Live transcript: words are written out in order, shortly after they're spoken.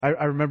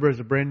I remember as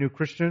a brand new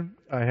Christian,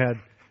 I had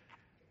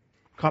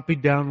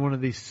copied down one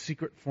of these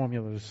secret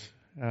formulas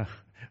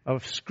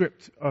of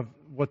script of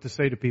what to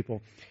say to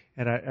people.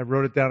 And I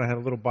wrote it down. I had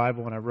a little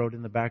Bible and I wrote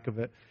in the back of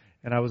it.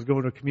 And I was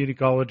going to a community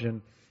college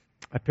and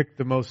I picked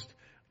the most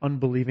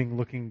unbelieving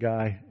looking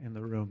guy in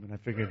the room. And I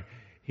figured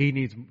he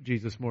needs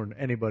Jesus more than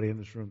anybody in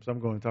this room. So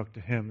I'm going to talk to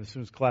him. As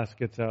soon as class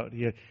gets out,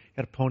 he had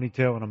a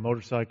ponytail and a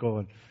motorcycle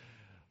and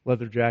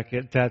leather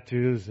jacket,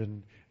 tattoos,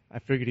 and I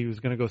figured he was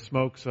going to go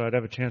smoke, so I'd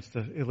have a chance to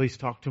at least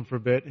talk to him for a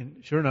bit.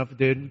 And sure enough, it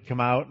did come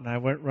out, and I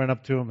ran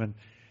up to him and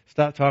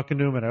started talking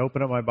to him, and I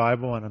opened up my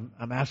Bible, and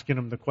I'm asking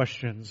him the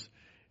questions.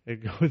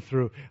 It go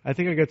through. I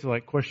think I got to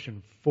like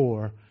question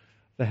 4.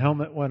 The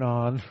helmet went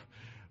on,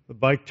 the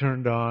bike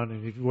turned on,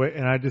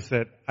 and I just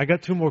said, "I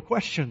got 2 more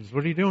questions.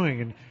 What are you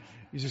doing?" And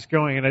he's just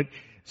going,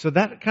 so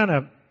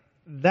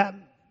that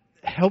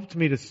helped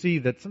me to see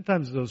that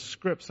sometimes those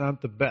scripts aren't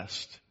the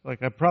best.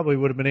 Like I probably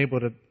would have been able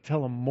to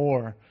tell him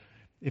more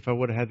if I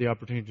would have had the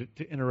opportunity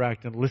to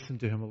interact and listen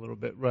to him a little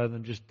bit rather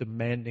than just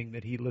demanding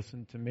that he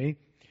listen to me.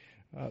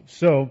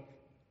 So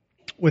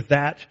with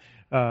that,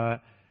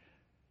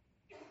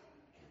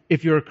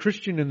 if you're a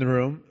Christian in the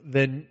room,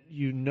 then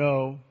you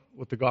know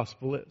what the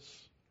gospel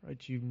is, right?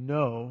 You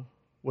know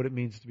what it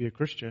means to be a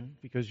Christian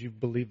because you've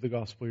believed the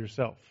gospel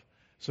yourself.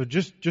 So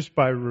just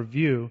by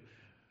review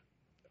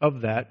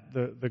of that,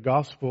 the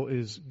gospel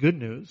is good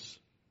news,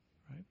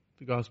 right?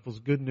 The gospel is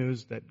good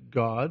news that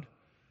God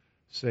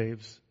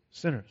saves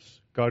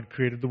sinners. God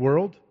created the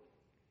world,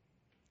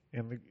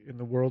 and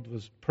the world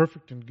was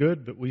perfect and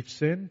good, but we've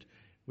sinned.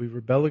 We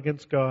rebel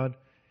against God,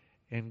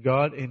 and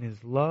God in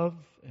His love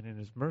and in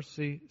His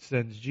mercy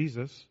sends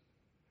Jesus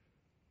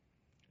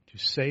to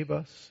save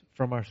us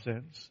from our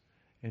sins.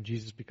 And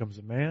Jesus becomes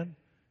a man.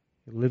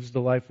 He lives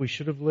the life we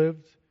should have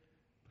lived,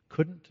 but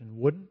couldn't and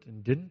wouldn't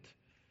and didn't.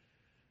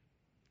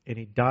 And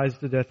He dies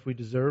the death we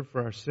deserve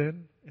for our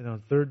sin. And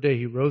on the 3rd day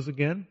He rose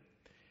again.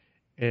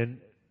 And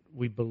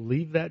we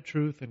believe that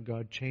truth, and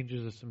God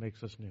changes us and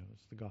makes us new.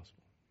 It's the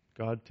gospel.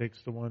 God takes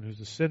the one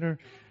who's a sinner,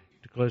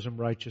 declares him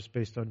righteous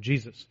based on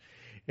Jesus.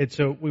 And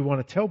so we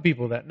want to tell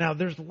people that. Now,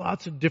 there's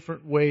lots of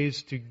different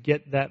ways to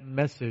get that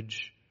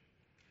message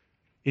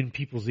in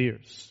people's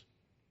ears.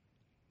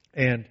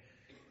 And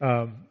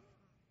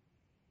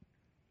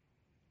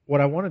what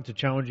I wanted to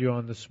challenge you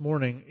on this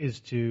morning is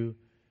to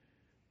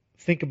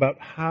think about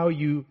how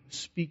you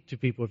speak to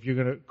people if you're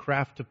going to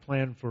craft a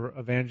plan for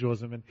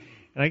evangelism. And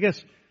I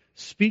guess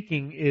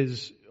speaking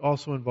is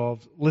also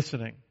involves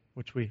listening,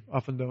 which we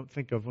often don't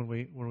think of when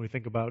we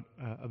think about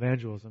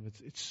evangelism.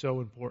 It's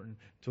so important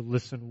to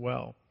listen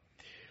well.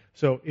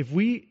 So if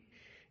we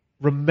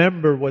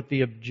remember what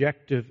the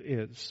objective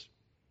is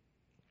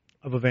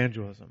of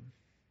evangelism,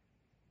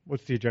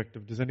 what's the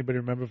objective? Does anybody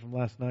remember from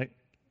last night?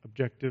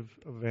 Objective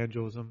of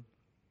evangelism.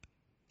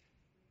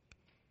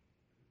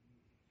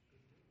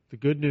 The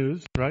good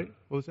news, right?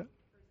 What was that?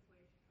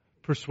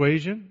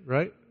 Persuasion,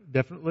 right?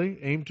 Definitely.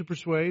 Aim to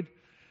persuade.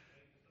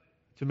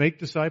 To make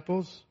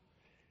disciples.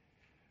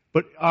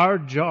 But our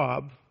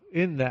job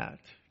in that,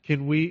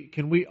 can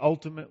we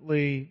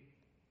ultimately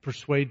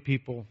persuade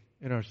people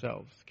in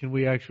ourselves? Can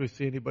we actually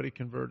see anybody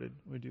converted?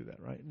 We do that,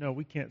 right? No,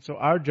 we can't. So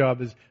our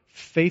job is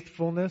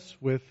faithfulness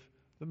with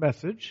the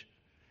message.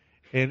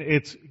 And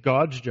it's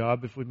God's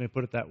job, if we may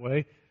put it that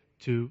way,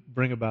 to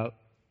bring about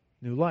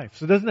new life.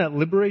 So doesn't that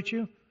liberate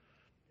you?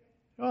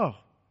 Oh,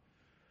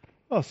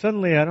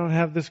 suddenly I don't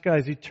have this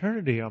guy's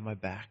eternity on my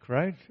back,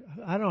 right?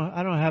 I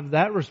don't have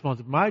that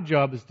responsibility. My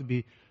job is to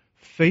be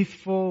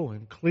faithful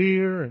and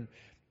clear and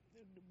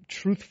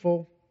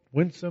truthful,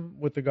 winsome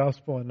with the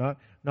gospel, and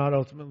not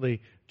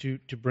ultimately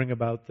to bring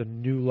about the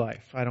new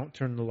life. I don't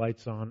turn the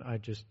lights on. I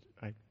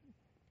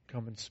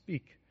come and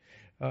speak.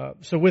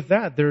 So with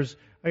that,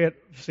 I got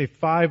to say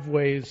 5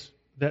 ways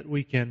that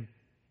we can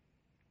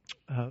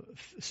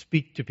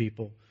speak to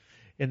people.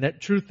 And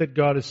that truth that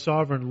God is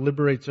sovereign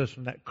liberates us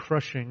from that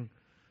crushing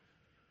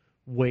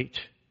weight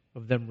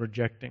of them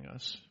rejecting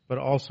us. But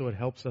also it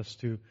helps us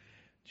to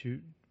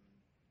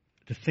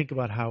think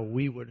about how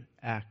we would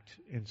act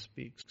and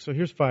speak. So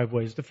here's 5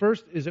 ways. The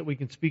first is that we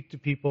can speak to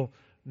people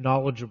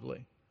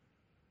knowledgeably.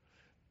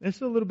 This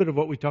is a little bit of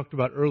what we talked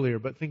about earlier,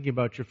 but thinking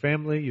about your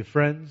family, your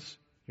friends,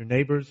 your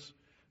neighbors,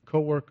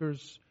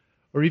 co-workers,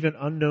 or even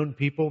unknown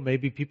people,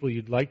 maybe people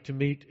you'd like to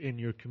meet in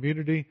your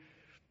community.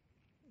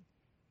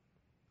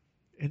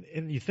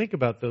 And you think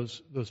about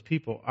those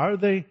people. Are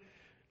they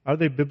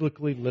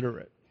biblically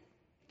literate?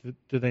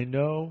 Do they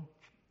know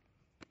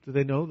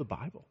the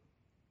Bible?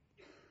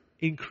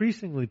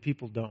 Increasingly,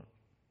 people don't.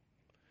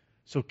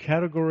 So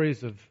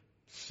categories of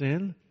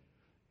sin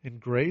and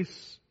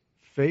grace,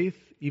 faith,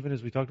 even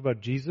as we talked about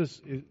Jesus,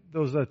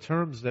 those are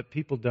terms that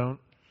people don't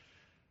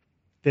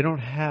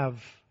have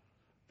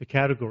the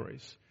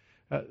categories.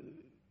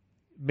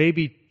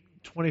 Maybe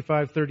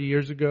 25, 30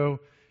 years ago,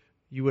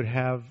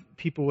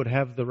 people would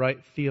have the right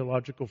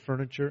theological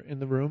furniture in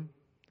the room,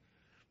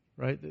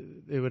 right?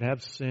 They would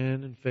have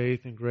sin and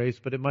faith and grace,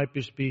 but it might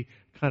just be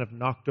kind of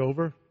knocked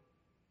over,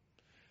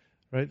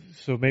 right?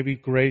 So maybe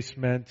grace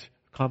meant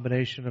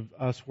combination of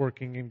us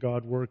working and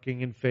God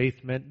working, and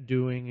faith meant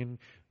doing and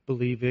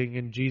believing,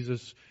 and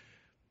Jesus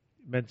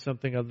meant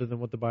something other than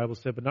what the Bible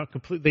said, but not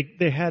completely.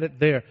 They had it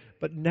there.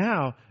 But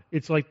now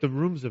it's like the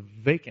rooms are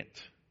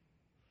vacant.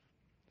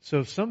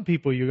 So some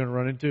people you're going to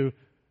run into,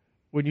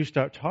 when you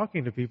start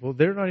talking to people,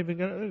 they're not even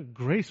going to,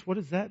 grace, what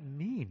does that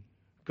mean?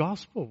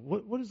 Gospel,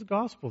 what is the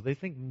gospel? They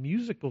think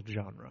musical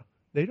genre.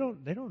 They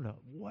don't know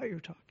what you're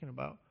talking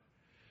about.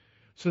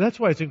 So that's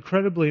why it's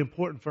incredibly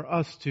important for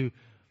us to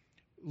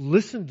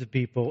listen to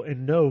people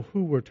and know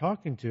who we're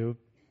talking to.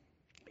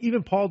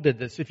 Even Paul did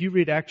this. If you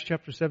read Acts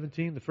chapter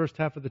 17, the first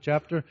half of the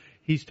chapter,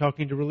 he's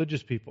talking to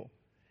religious people.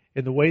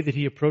 And the way that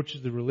he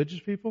approaches the religious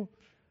people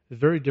is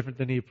very different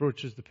than he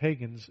approaches the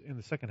pagans in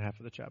the second half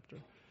of the chapter.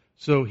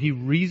 So he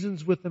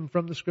reasons with them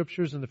from the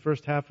scriptures in the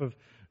first half of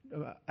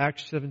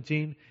Acts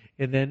 17.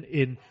 And then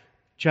in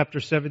chapter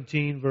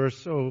 17,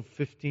 verse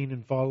 15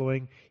 and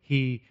following,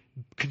 he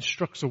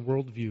constructs a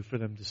worldview for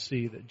them to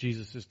see that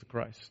Jesus is the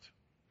Christ.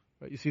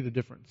 Right? You see the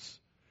difference.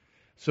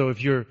 So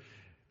if you're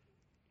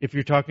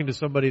talking to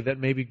somebody that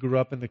maybe grew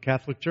up in the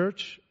Catholic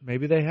Church,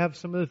 maybe they have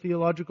some of the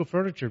theological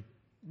furniture.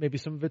 Maybe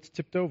some of it's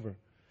tipped over.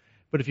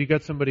 But if you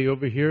got somebody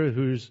over here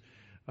who's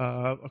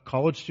a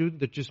college student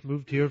that just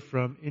moved here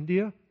from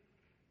India,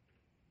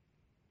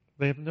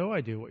 they have no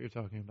idea what you're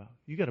talking about.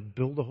 You got to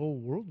build a whole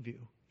worldview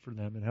for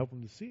them and help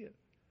them to see it.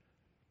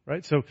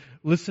 Right? So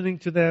listening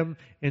to them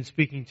and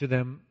speaking to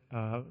them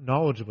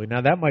knowledgeably.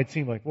 Now that might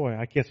seem like, boy,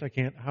 I guess I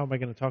can't. How am I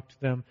going to talk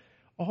to them?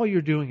 All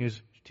you're doing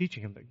is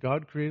teaching them that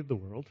God created the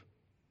world.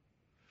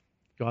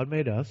 God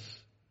made us.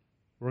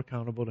 We're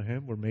accountable to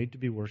Him. We're made to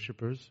be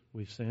worshipers.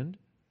 We've sinned.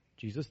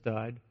 Jesus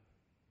died.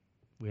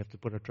 We have to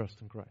put our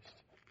trust in Christ.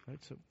 Right?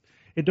 So,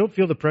 and don't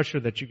feel the pressure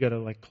that you got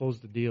to close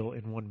the deal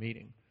in one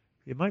meeting.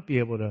 You might be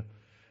able to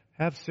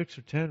have 6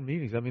 or 10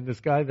 meetings. I mean, this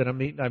guy that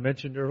I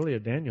mentioned earlier,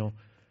 Daniel.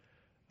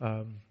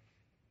 I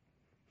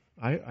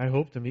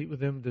hope to meet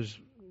with him. There's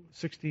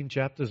 16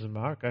 chapters in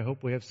Mark. I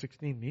hope we have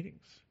 16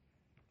 meetings,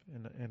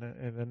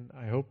 and then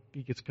I hope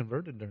he gets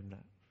converted during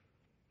that.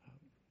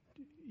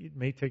 It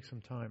may take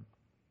some time.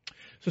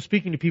 So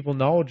speaking to people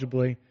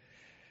knowledgeably,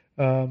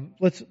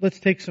 let's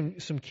take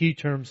some key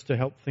terms to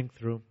help think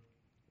through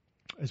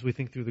as we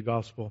think through the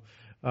gospel.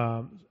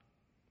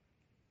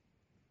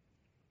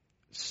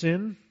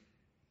 Sin.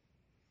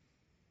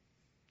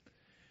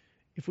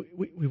 If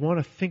we want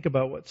to think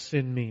about what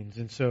sin means,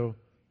 and so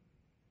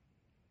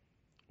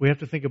we have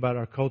to think about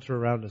our culture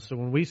around us. So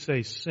when we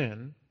say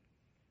sin,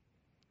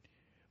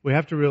 we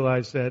have to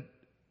realize that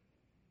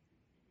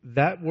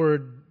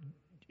word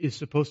is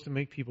supposed to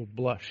make people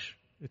blush.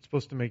 It's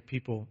supposed to make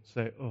people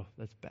say, oh,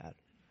 that's bad.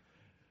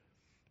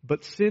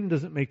 But sin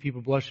doesn't make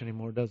people blush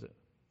anymore, does it?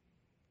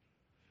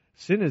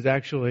 Sin is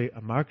actually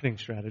a marketing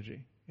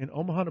strategy. In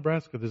Omaha,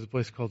 Nebraska, there's a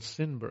place called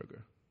Sin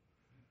Burger.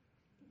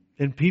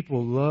 And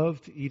people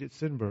love to eat at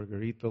Sin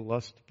Burger. Eat the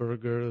Lust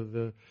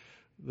Burger,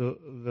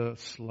 the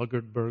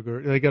Sluggard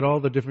Burger. They got all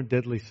the different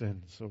deadly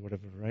sins or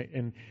whatever, right?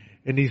 And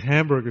these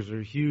hamburgers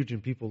are huge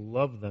and people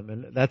love them.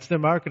 And that's their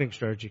marketing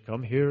strategy.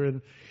 Come here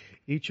and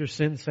eat your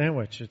sin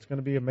sandwich. It's going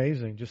to be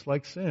amazing, just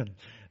like sin.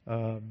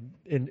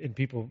 And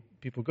people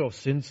go.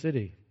 Sin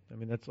City. I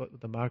mean, that's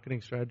the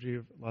marketing strategy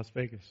of Las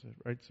Vegas,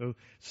 right? So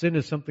sin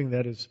is something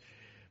that is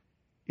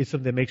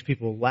something that makes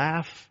people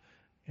laugh,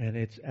 and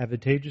it's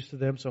advantageous to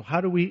them. So how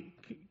do we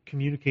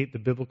communicate the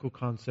biblical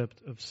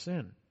concept of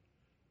sin?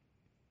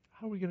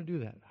 How are we going to do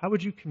that? How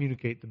would you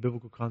communicate the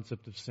biblical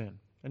concept of sin?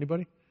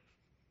 Anybody?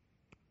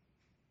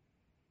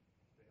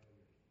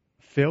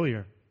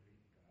 Failure.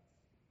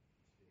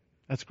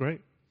 That's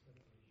great.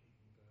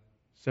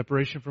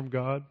 Separation from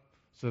God.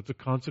 So it's a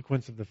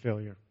consequence of the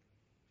failure.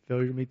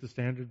 Failure to meet the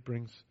standard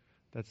brings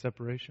that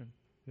separation.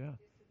 Yeah.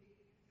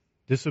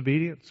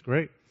 Disobedience.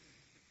 Great.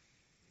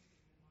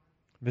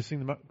 Missing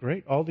the mark.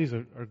 Great. All these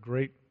are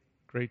great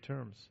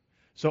terms.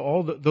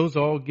 So those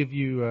all give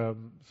you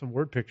some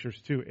word pictures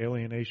too.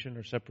 Alienation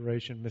or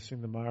separation,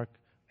 missing the mark,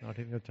 not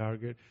hitting the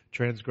target,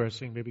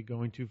 transgressing, maybe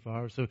going too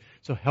far. So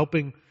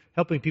helping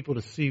people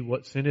to see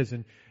what sin is.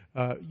 And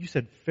you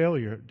said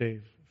failure,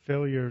 Dave.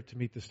 Failure to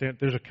meet the standard.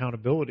 There's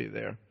accountability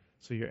there.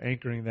 So you're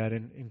anchoring that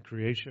in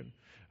creation.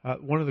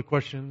 One of the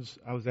questions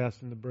I was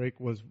asked in the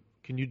break was,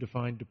 can you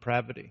define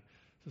depravity?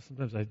 So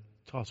sometimes I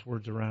toss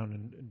words around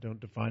and don't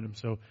define them.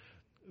 So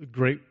the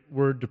great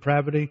word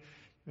depravity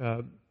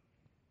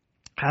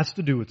has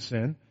to do with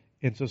sin.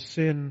 And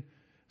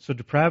so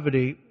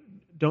depravity,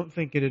 don't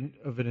think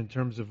of it in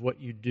terms of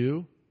what you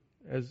do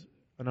as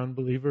an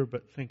unbeliever,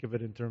 but think of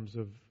it in terms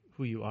of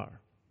who you are.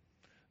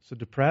 So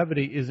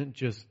depravity isn't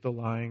just the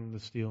lying, the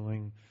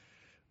stealing,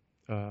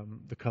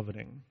 the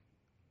coveting.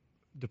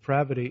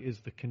 Depravity is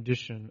the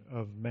condition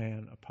of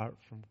man apart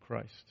from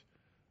Christ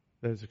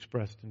that is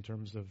expressed in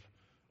terms of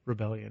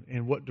rebellion.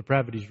 And what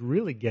depravity is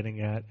really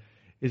getting at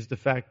is the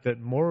fact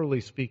that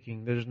morally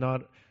speaking, there's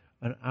not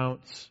an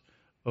ounce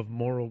of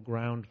moral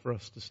ground for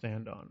us to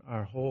stand on.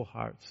 Our whole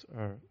hearts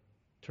are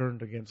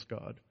turned against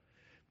God.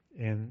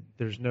 And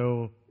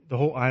the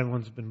whole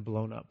island's been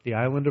blown up. The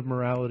island of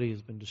morality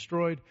has been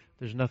destroyed.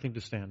 There's nothing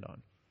to stand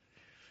on.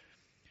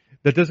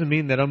 That doesn't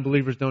mean that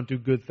unbelievers don't do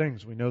good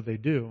things. We know they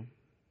do.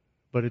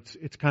 But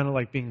it's kind of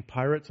like being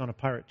pirates on a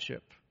pirate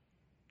ship.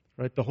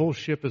 Right? The whole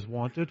ship is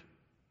wanted.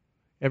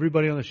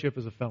 Everybody on the ship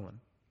is a felon.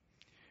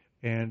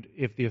 And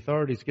if the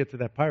authorities get to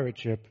that pirate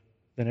ship,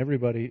 then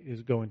everybody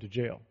is going to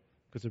jail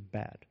because they're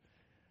bad.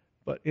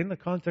 But in the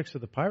context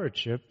of the pirate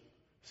ship,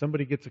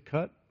 somebody gets a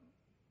cut,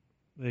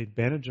 they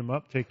bandage them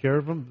up, take care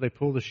of them, they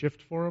pull the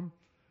shift for them.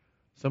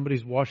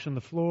 Somebody's washing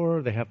the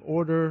floor, they have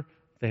order,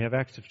 they have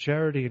acts of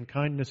charity and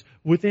kindness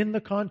within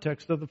the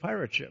context of the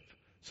pirate ship.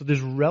 So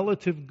there's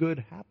relative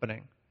good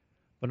happening,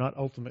 but not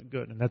ultimate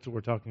good. And that's what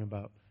we're talking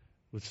about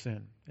with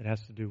sin. It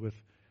has to do with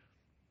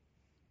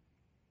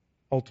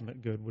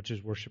ultimate good, which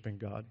is worshiping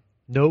God.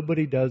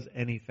 Nobody does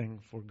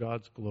anything for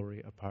God's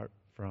glory apart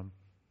from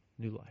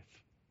new life.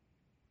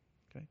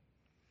 Okay?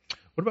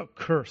 What about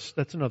curse?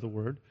 That's another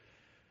word.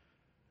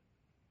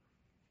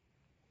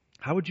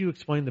 How would you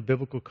explain the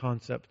biblical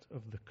concept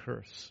of the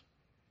curse?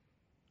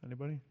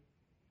 Anybody?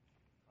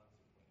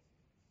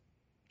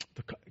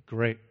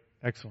 Great.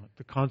 Excellent.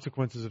 The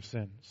consequences of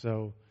sin.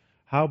 So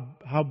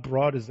how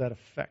broad is that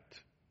effect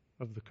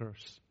of the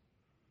curse?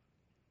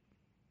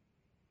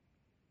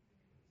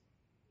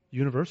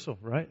 Universal,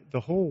 right?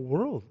 The whole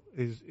world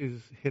is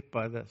hit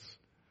by this.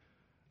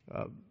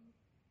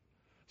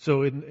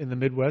 So in the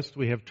Midwest,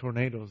 we have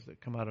tornadoes that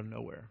come out of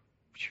nowhere,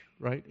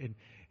 right?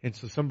 And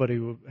so somebody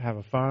will have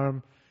a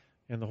farm,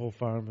 and the whole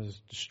farm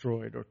is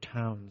destroyed, or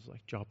towns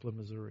like Joplin,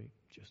 Missouri,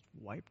 just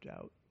wiped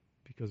out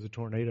because of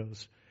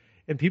tornadoes.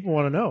 And people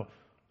want to know,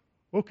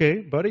 okay,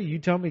 buddy, you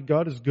tell me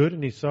God is good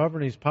and He's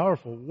sovereign, He's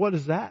powerful. What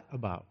is that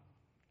about?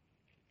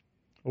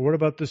 Or what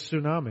about this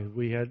tsunami?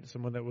 We had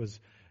someone that was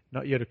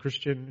not yet a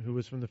Christian who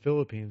was from the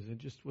Philippines and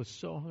just was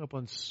so hung up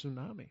on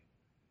tsunami.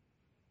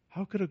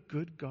 How could a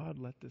good God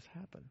let this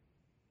happen?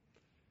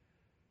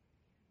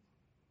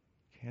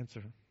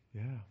 Cancer,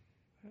 yeah.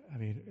 I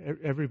mean,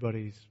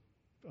 everybody's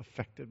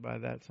affected by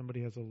that.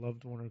 Somebody has a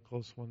loved one or a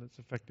close one that's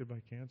affected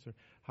by cancer.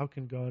 How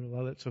can God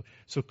allow that?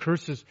 So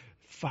curse is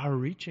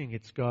far-reaching.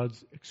 It's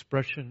God's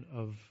expression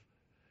of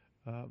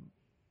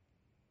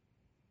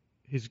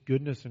His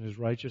goodness and His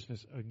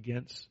righteousness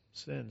against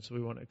sin. So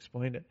we want to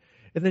explain it.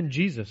 And then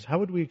Jesus. How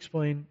would we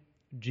explain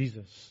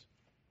Jesus?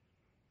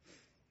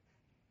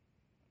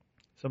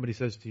 Somebody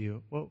says to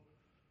you, well,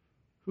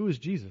 who is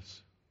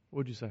Jesus? What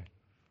would you say?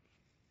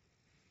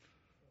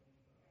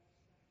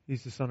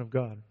 He's the Son of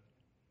God.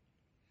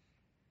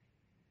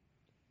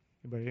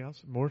 Anybody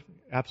else? More?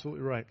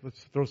 Absolutely right.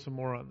 Let's throw some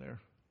more on there.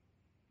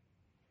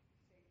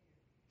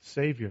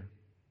 Savior.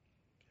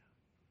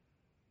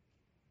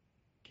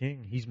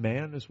 King. He's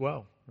man as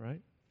well,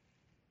 right?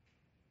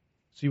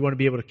 So you want to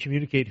be able to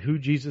communicate who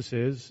Jesus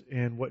is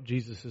and what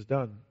Jesus has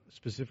done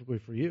specifically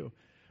for you.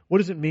 What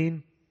does it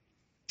mean?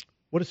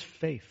 What is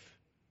faith?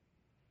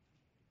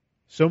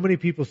 So many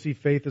people see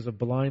faith as a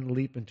blind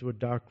leap into a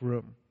dark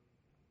room.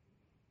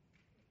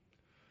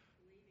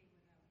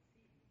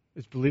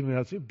 It's believing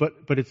without seeing,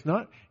 but it's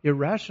not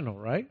irrational,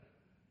 right?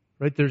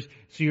 Right?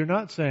 So you're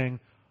not saying,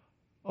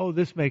 oh,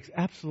 this makes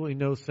absolutely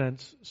no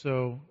sense,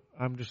 so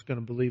I'm just going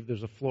to believe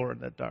there's a floor in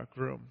that dark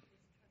room.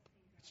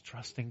 It's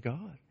trusting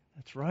God.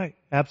 That's right.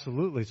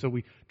 Absolutely. So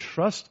we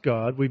trust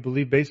God. We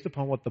believe based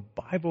upon what the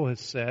Bible has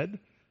said.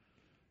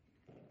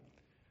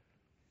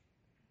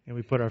 And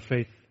we put our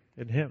faith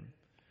in Him.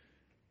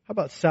 How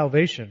about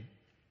salvation?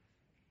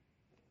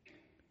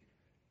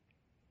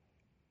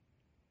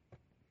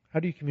 How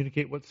do you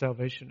communicate what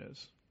salvation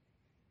is?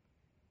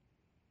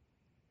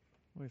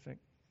 What do you think?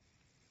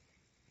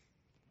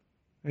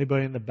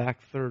 Anybody in the back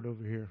third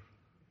over here?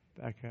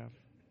 Back half.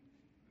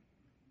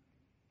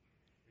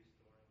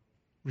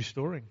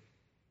 Restoring.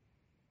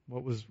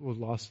 What was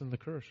lost in the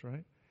curse,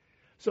 right?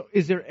 So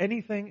is there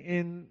anything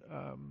in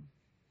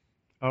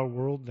our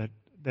world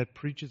that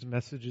preaches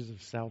messages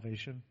of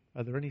salvation?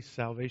 Are there any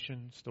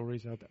salvation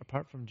stories out there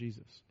apart from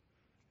Jesus?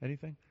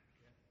 Anything?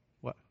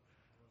 What?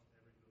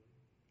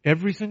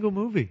 Every single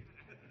movie.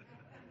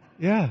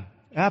 Yeah,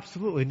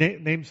 absolutely.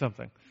 Name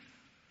something.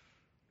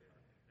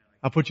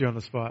 I'll put you on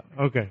the spot.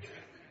 Okay.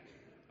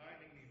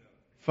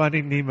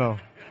 Finding Nemo.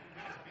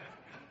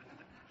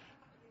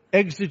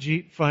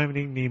 Exegete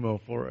Finding Nemo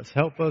for us.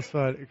 Help us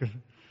find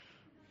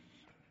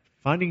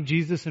Finding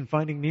Jesus and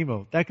Finding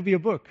Nemo. That could be a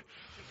book.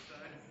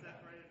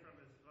 Separated from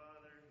his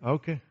father.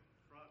 Okay.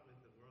 Fraught with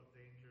the world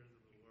dangers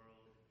of the world.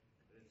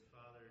 But his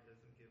father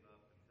doesn't give up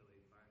until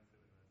he finds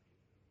him and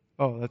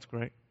rescues him. Oh, that's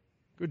great.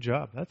 Good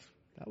job.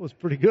 That was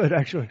pretty good,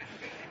 actually.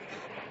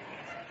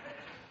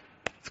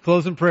 Let's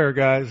close in prayer,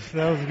 guys.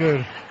 That was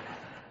good.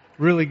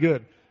 Really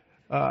good.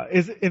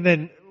 And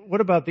then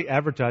what about the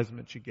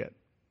advertisements you get?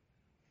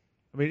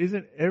 I mean,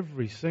 isn't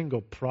every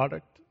single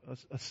product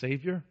a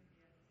savior?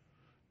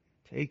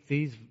 Take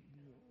these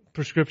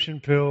prescription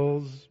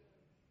pills,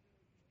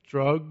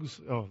 drugs.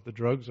 Oh, the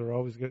drugs are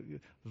always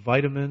good.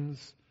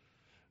 Vitamins,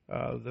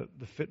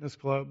 the fitness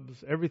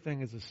clubs.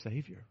 Everything is a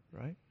savior,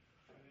 right?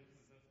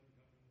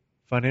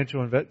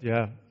 Financial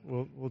yeah,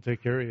 we'll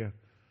take care of you.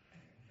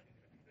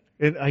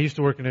 And I used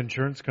to work in an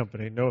insurance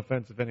company. No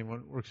offense if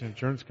anyone works in an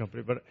insurance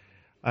company, but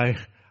I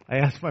I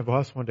asked my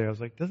boss one day, I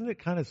was like, doesn't it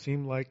kind of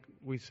seem like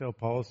we sell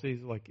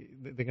policies like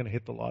they're going to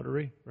hit the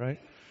lottery, right?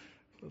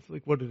 That's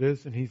like what it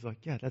is. And he's like,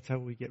 yeah, that's how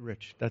we get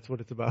rich. That's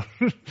what it's about.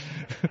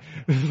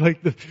 It's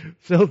like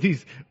sell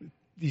these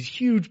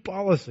huge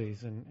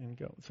policies and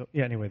go. So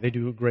yeah, anyway, they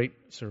do a great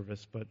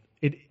service, but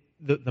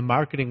the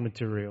marketing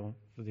material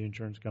for the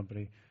insurance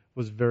company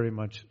was very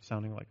much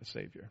sounding like a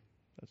savior.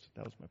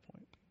 That was my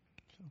point.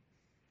 So,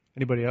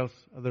 anybody else?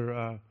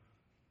 Other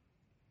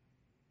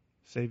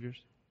saviors?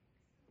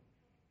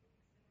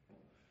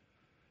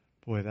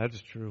 Boy, that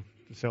is true.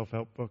 The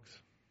self-help books.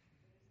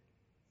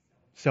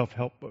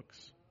 Self-help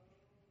books.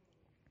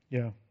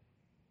 Yeah.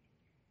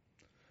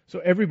 So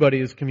everybody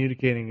is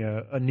communicating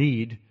a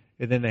need,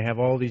 and then they have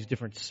all these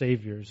different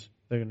saviors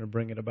they're going to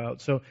bring it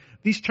about. So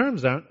these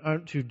terms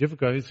aren't too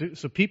difficult.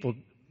 So people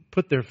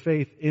put their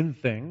faith in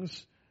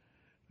things.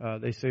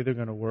 They say they're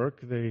going to work.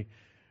 They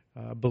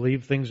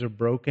believe things are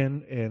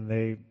broken, and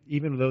they,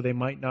 even though they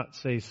might not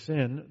say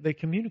sin, they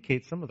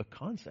communicate some of the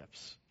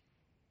concepts.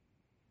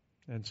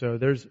 And so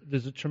there's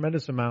a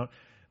tremendous amount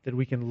that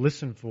we can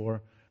listen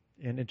for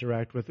and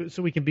interact with,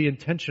 so we can be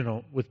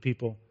intentional with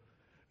people.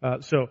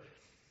 So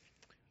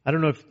I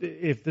don't know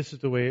if this is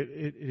the way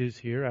it is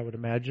here. I would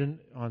imagine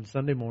on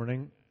Sunday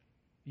morning,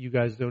 you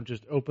guys don't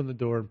just open the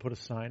door and put a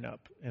sign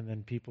up, and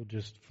then people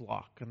just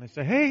flock. And they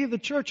say, hey, the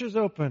church is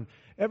open.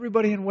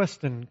 Everybody in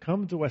Weston,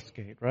 come to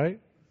Westgate,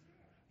 right?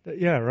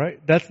 Yeah,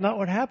 right? That's not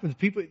what happens.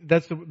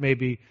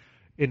 Maybe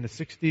in the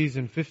 60s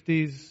and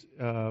 50s,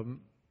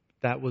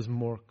 that was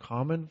more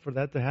common for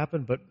that to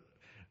happen. But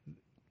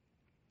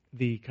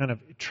the kind of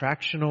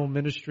attractional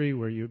ministry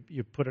where you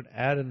put an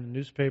ad in the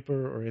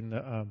newspaper or in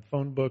the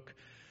phone book,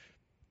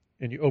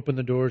 and you open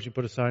the doors, you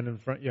put a sign in the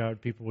front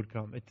yard, people would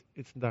come.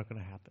 It's not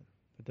going to happen.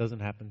 It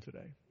doesn't happen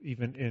today.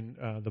 Even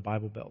in the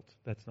Bible Belt,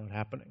 that's not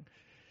happening.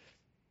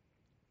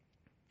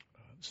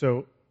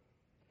 So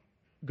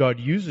God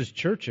uses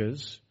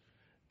churches,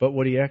 but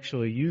what He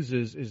actually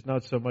uses is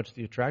not so much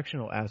the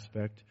attractional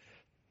aspect,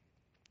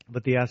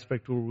 but the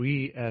aspect where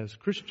we as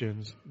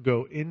Christians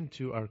go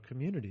into our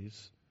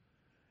communities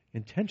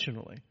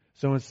intentionally.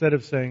 So instead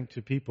of saying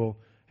to people,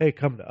 hey,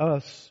 come to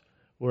us,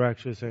 we're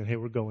actually saying, hey,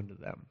 we're going to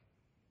them.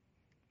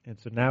 And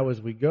so now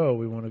as we go,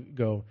 we want to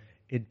go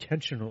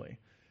intentionally.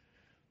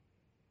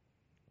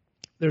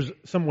 There's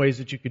some ways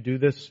that you could do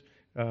this.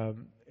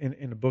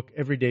 In a book,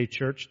 Everyday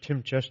Church,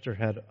 Tim Chester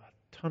had a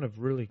ton of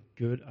really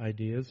good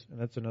ideas, and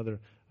that's another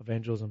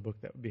evangelism book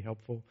that would be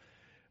helpful.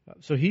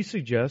 So he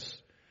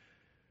suggests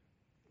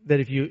that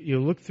if you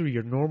look through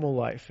your normal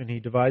life, and he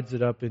divides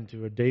it up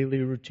into a daily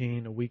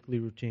routine, a weekly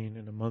routine,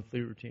 and a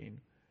monthly routine.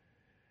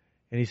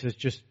 And he says,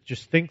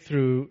 just think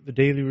through the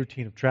daily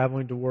routine of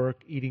traveling to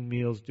work, eating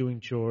meals, doing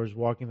chores,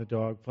 walking the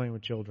dog, playing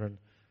with children.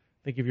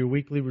 Think of your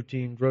weekly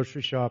routine,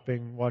 grocery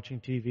shopping, watching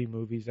TV,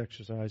 movies,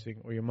 exercising,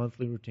 or your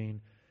monthly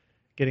routine,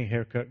 getting a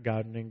haircut,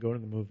 gardening, going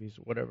to the movies,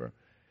 whatever.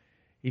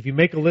 If you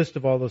make a list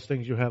of all those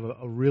things, you'll have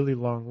a really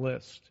long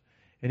list.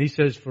 And he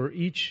says for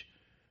each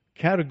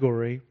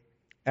category,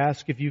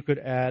 ask if you could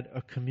add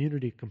a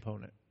community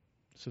component.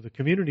 So the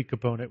community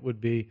component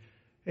would be,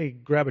 hey,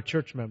 grab a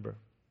church member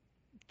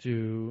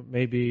to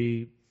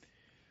maybe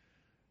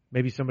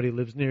somebody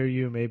lives near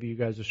you, maybe you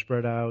guys are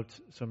spread out,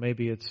 so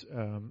maybe it's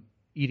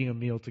eating a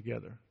meal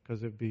together,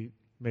 because it'd be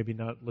maybe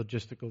not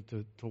logistical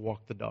to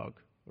walk the dog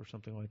or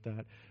something like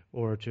that,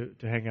 or to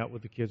hang out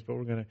with the kids, but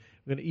we're gonna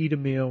eat a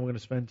meal, we're gonna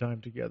spend time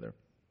together.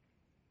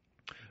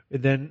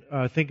 And then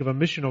think of a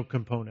missional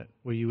component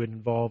where you would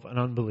involve an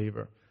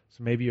unbeliever.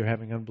 So maybe you're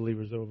having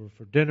unbelievers over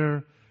for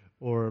dinner,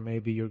 or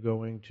maybe you're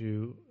going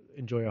to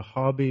enjoy a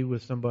hobby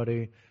with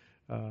somebody.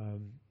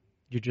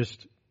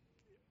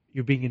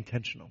 You're being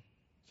intentional.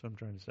 That's what I'm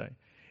trying to say.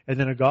 And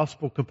then a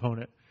gospel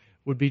component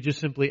would be just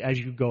simply as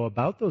you go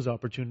about those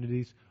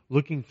opportunities,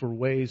 looking for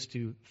ways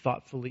to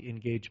thoughtfully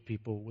engage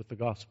people with the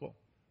gospel.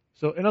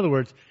 So in other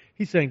words,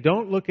 he's saying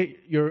don't look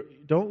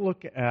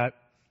at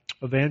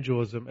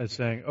evangelism as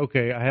saying,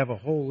 okay, I have a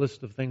whole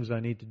list of things I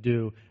need to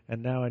do,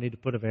 and now I need to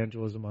put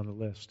evangelism on the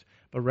list.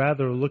 But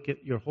rather look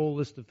at your whole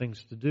list of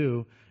things to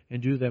do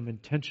and do them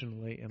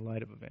intentionally in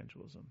light of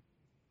evangelism.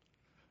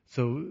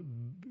 So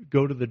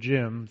go to the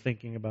gym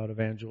thinking about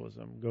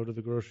evangelism. Go to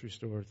the grocery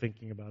store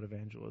thinking about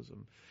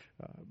evangelism.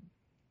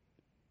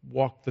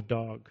 Walk the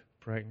dog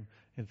praying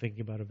and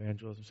thinking about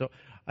evangelism. So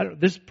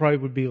this probably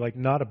would be like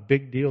not a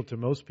big deal to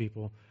most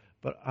people,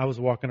 but I was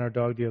walking our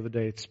dog the other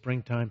day. It's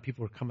springtime.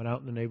 People are coming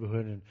out in the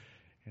neighborhood,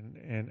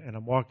 and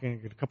I'm walking. I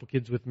got a couple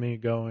kids with me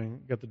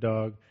going, got the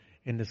dog,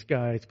 and this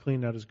guy is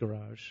cleaning out his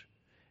garage.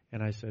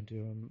 And I said to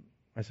him,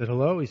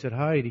 hello. He said,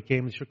 hi. And he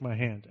came and shook my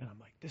hand. And I'm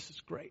like, this is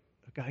great.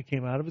 A guy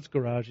came out of his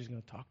garage. He's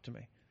going to talk to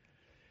me.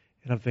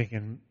 And I'm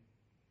thinking,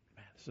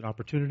 man, this is an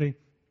opportunity.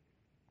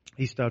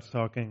 He starts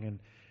talking and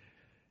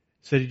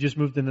said he just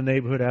moved in the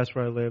neighborhood, asked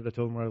where I lived. I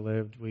told him where I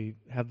lived. We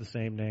have the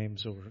same name,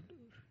 so we're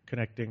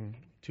connecting.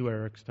 Two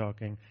Erics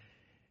talking.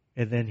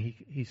 And then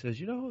he says,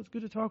 it's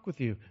good to talk with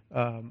you.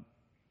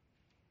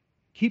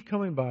 Keep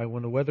coming by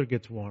when the weather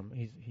gets warm.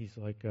 He's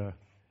like,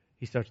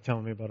 he starts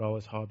telling me about all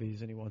his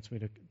hobbies, and he wants me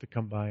to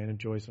come by and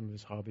enjoy some of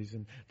his hobbies.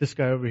 And this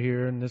guy over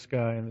here, and this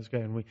guy, and this guy,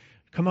 and we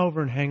come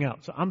over and hang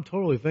out. So I'm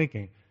totally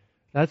thinking,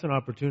 that's an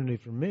opportunity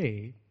for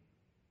me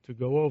to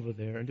go over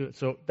there and do it.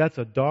 So that's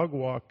a dog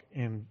walk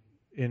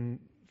in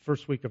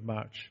first week of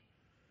March.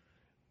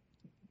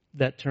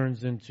 That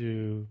turns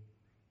into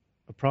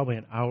probably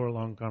an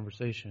hour-long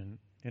conversation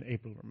in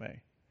April or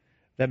May.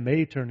 That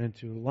may turn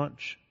into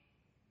lunch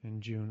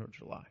in June or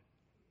July.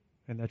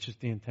 And that's just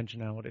the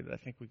intentionality that I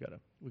think we gotta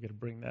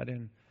bring that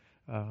in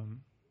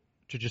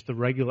to just the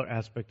regular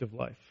aspect of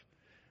life,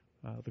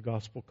 the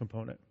gospel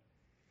component.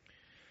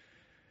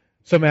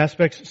 Some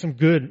aspects, some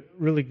good,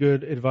 really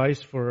good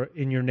advice for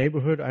in your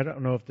neighborhood. I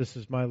don't know if this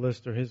is my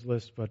list or his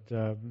list, but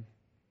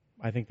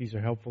I think these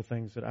are helpful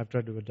things that I've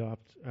tried to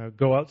adopt.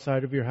 Go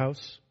outside of your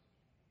house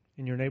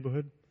in your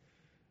neighborhood.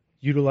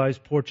 Utilize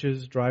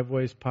porches,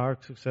 driveways,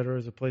 parks, etc.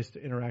 as a place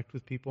to interact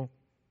with people.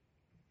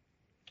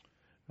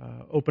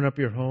 Open up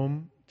your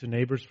home to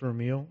neighbors for a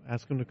meal.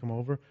 Ask them to come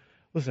over.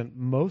 Listen,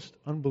 most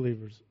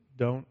unbelievers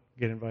don't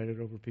get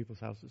invited over people's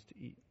houses to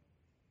eat.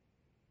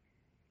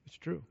 It's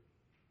true.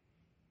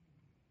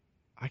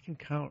 I can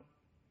count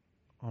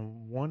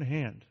on one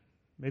hand,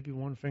 maybe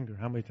one finger,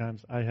 how many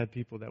times I had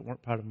people that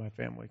weren't part of my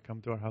family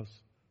come to our house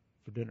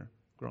for dinner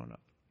growing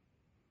up.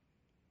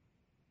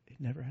 It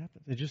never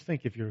happens. I just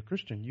think if you're a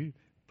Christian,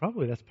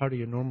 probably that's part of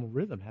your normal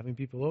rhythm, having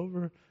people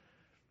over,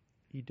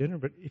 eat dinner.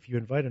 But if you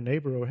invite a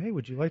neighbor over, hey,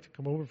 would you like to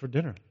come over for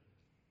dinner?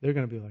 They're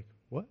going to be like,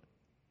 what?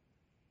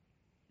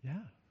 Yeah.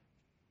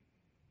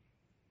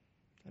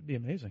 That'd be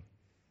amazing.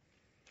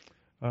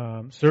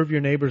 Serve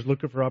your neighbors,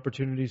 looking for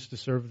opportunities to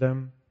serve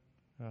them.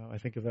 I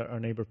think of our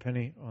neighbor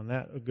Penny on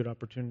that, a good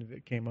opportunity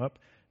that came up.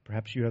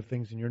 Perhaps you have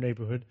things in your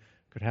neighborhood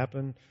could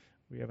happen.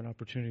 We have an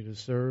opportunity to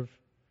serve.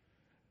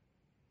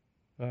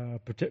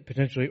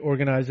 Potentially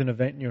organize an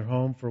event in your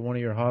home for one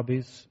of your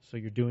hobbies. So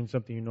you're doing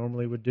something you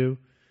normally would do.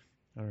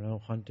 I don't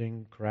know,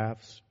 hunting,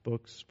 crafts,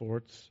 books,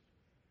 sports.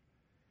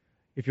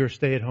 If you're a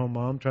stay-at-home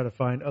mom, try to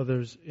find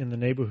others in the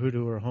neighborhood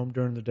who are home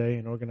during the day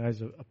and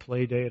organize a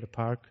play day at a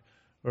park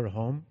or a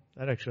home.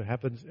 That actually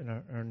happens in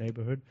our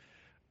neighborhood.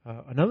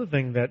 Another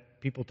thing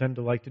that people tend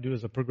to like to do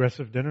is a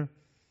progressive dinner.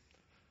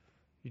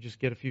 You just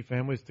get a few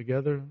families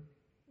together,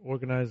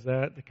 organize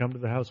that. They come to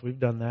the house. We've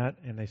done that,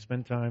 and they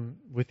spend time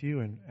with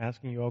you and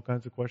asking you all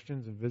kinds of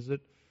questions and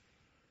visit.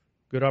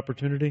 Good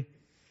opportunity.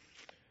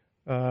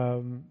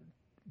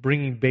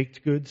 Bringing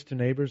baked goods to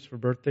neighbors for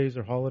birthdays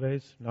or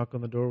holidays. Knock on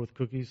the door with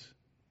cookies.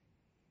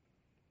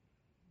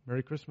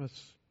 Merry Christmas.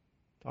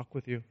 Talk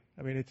with you.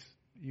 I mean,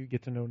 you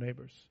get to know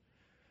neighbors.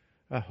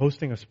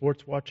 Hosting a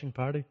sports watching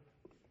party.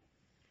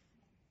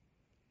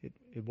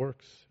 It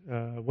works.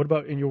 What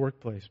about in your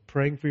workplace?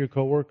 Praying for your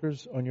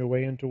coworkers on your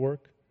way into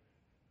work.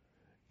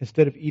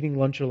 Instead of eating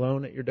lunch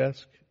alone at your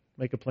desk,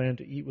 make a plan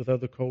to eat with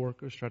other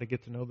coworkers. Try to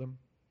get to know them.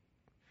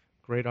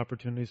 Great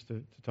opportunities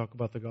to talk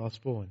about the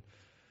gospel, and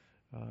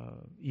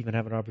even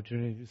have an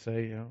opportunity to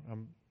say,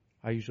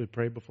 I usually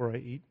pray before I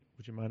eat.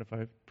 Would you mind if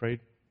I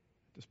prayed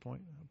at this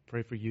point?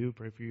 Pray for you,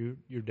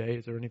 your day.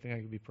 Is there anything I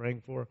could be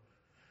praying for?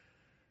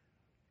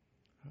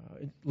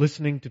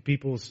 Listening to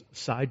people's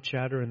side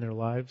chatter in their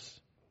lives.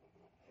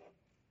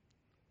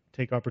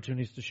 Take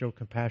opportunities to show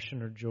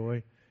compassion or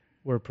joy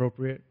where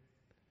appropriate.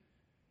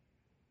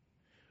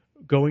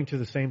 Going to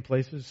the same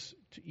places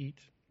to eat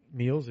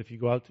meals. If you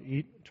go out to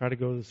eat, try to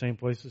go to the same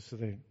places so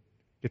they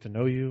get to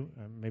know you.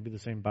 Maybe the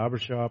same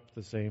barbershop,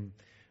 the same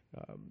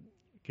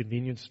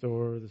convenience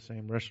store, the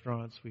same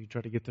restaurants. We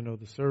try to get to know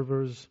the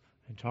servers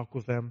and talk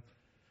with them.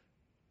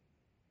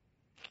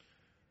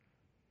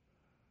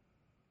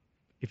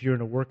 If you're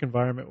in a work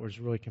environment where it's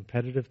really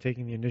competitive,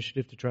 taking the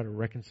initiative to try to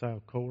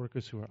reconcile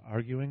coworkers who are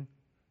arguing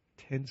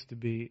tends to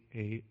be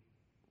a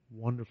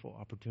wonderful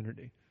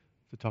opportunity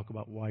to talk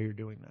about why you're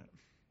doing that.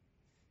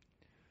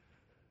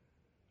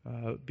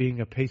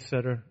 Being a pace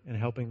setter and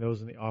helping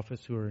those in the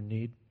office who are in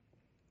need.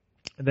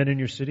 And then in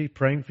your city,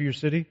 praying for your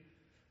city,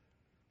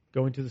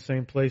 going to the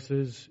same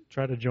places,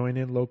 try to join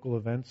in local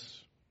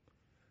events,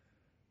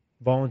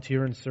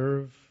 volunteer and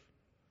serve,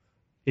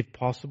 if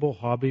possible,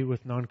 hobby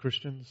with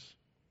non-Christians.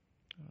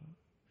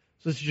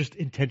 So this is just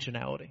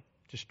intentionality,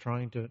 just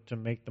trying to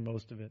make the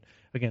most of it.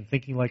 Again,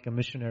 thinking like a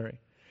missionary.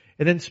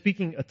 And then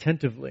speaking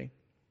attentively.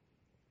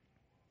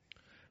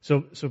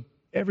 So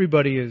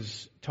everybody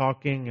is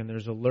talking and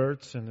there's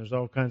alerts and there's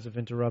all kinds of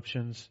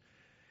interruptions.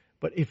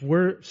 But if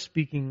we're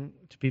speaking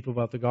to people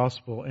about the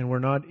gospel and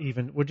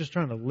we're just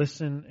trying to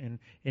listen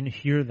and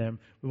hear them,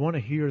 we want to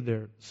hear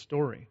their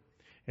story.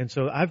 And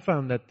so I've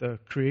found that the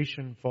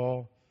creation,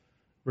 fall,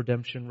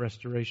 redemption,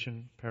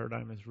 restoration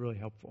paradigm is really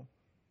helpful.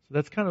 So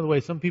that's kind of the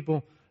way some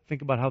people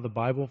think about how the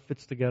Bible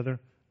fits together.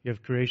 You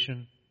have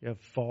creation, you have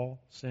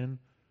fall, sin,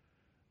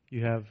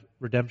 you have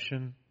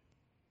redemption,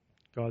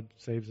 God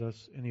saves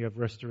us, and you have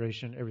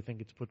restoration, everything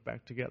gets put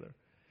back together.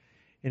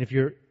 And if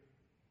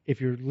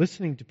you're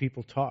listening to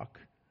people talk,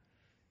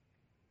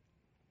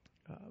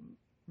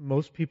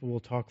 most people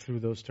will talk through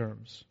those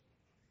terms.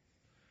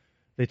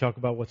 They talk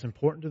about what's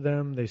important to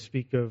them. They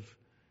speak of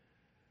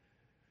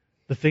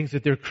the things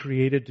that they're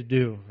created to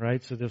do,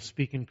 right? So they'll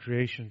speak in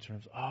creation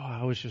terms. Oh,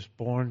 I was just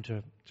born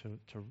to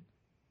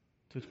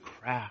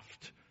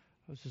craft.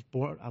 I was just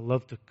born. I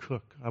love to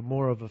cook. I'm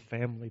more of a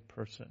family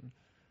person.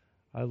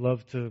 I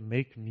love to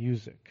make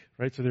music,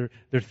 right? So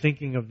they're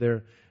thinking of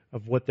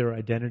what their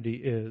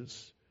identity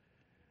is.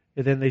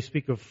 And then they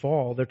speak of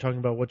fall. They're talking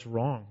about what's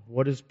wrong.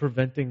 What is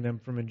preventing them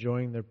from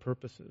enjoying their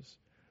purposes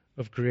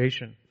of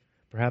creation?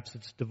 Perhaps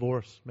it's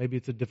divorce. Maybe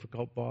it's a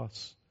difficult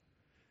boss.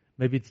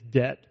 Maybe it's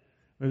debt.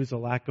 Maybe it's a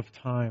lack of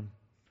time.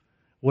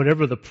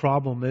 Whatever the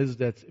problem is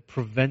that's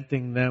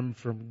preventing them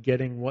from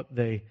getting what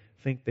they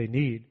think they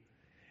need.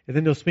 And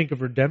then they'll speak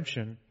of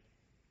redemption,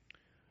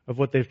 of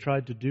what they've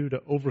tried to do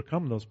to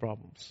overcome those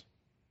problems.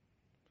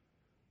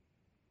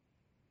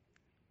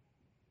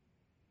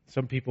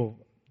 Some people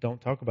don't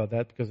talk about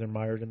that because they're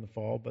mired in the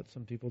fall, but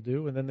some people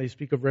do. And then they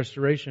speak of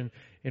restoration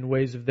in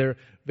ways of their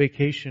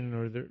vacation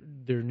or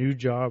their new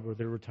job or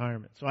their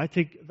retirement. So I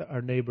take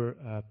our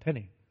neighbor,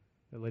 Penny,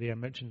 the lady I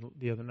mentioned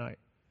the other night.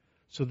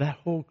 So that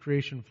whole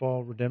creation,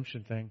 fall,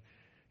 redemption thing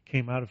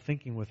came out of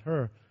thinking with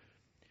her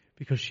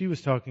because she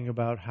was talking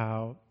about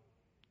how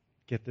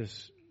get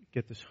this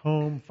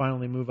home,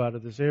 finally move out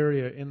of this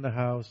area, in the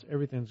house,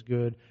 everything's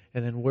good,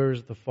 and then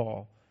where's the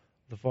fall?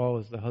 The fall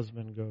is the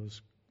husband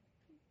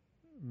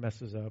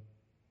messes up,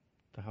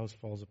 the house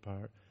falls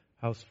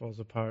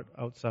apart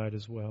outside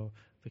as well,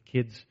 the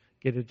kids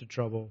get into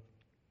trouble,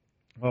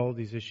 all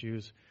these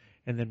issues.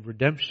 And then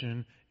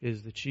redemption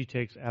is that she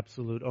takes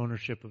absolute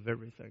ownership of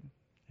everything.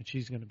 And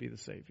she's going to be the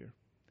Savior.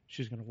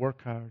 She's going to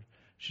work hard.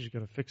 She's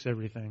going to fix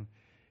everything.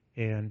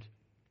 And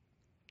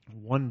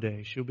one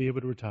day she'll be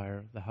able to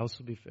retire. The house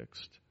will be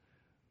fixed.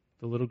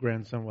 The little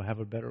grandson will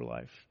have a better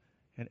life.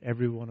 And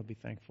everyone will be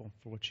thankful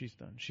for what she's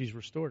done. She's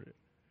restored it.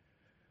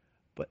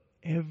 But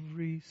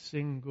every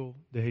single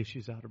day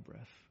she's out of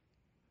breath.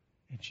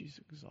 And she's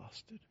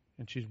exhausted.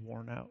 And she's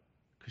worn out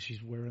because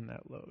she's wearing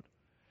that load.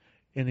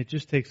 And it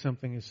just takes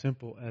something as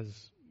simple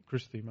as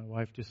Christy, my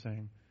wife, just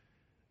saying,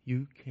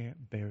 you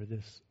can't bear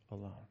this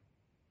alone.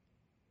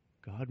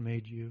 God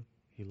made you.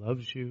 He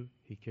loves you.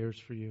 He cares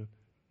for you.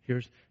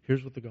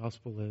 Here's what the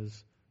gospel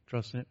is.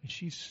 Trust in it. And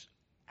she's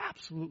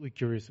absolutely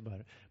curious about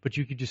it. But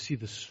you could just see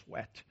the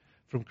sweat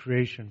from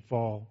creation,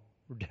 fall,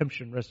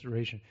 redemption,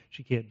 restoration.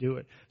 She can't do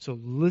it. So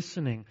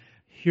listening,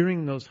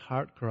 hearing those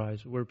heart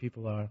cries where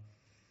people are,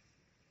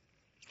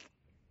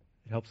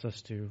 it helps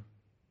us to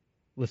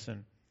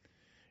listen.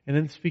 And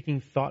then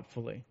speaking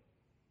thoughtfully.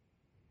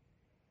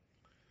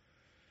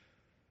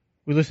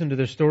 We listen to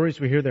their stories,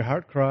 we hear their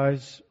heart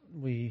cries,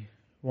 we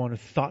want to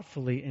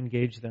thoughtfully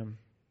engage them.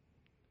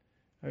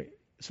 Right?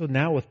 So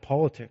now with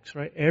politics,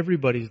 right?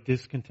 Everybody's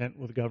discontent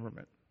with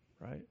government,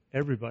 right?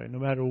 Everybody, no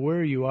matter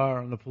where you are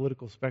on the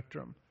political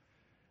spectrum.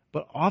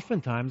 But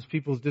oftentimes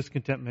people's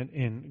discontentment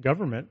in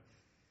government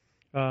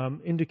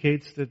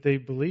indicates that they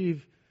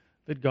believe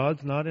that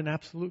God's not in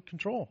absolute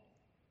control.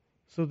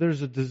 So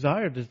there's a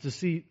desire to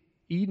see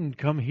Eden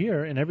come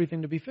here and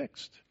everything to be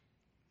fixed.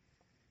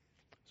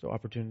 So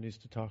opportunities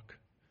to talk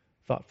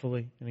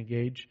thoughtfully and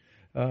engage.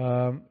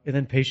 And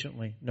then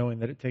patiently, knowing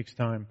that it takes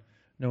time,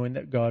 knowing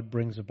that God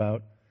brings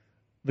about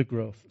the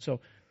growth. So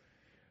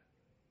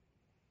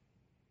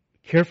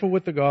careful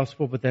with the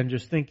gospel, but then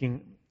just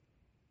thinking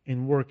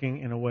and working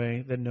in a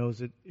way that knows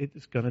that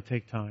it's going to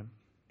take time.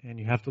 And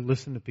you have to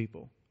listen to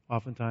people.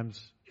 Oftentimes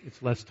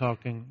it's less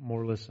talking,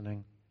 more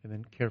listening, and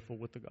then careful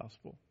with the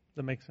gospel. Does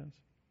that make sense?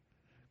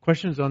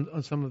 Questions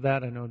on some of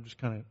that? I know I'm just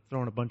kind of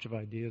throwing a bunch of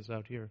ideas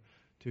out here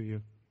to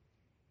you.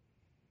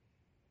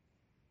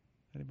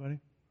 Anybody?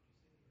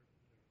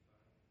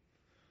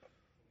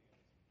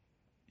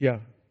 Yeah.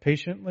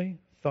 Patiently,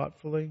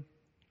 thoughtfully,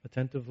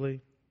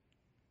 attentively,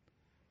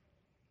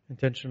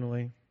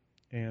 intentionally,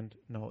 and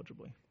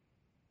knowledgeably.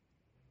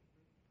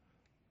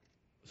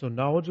 So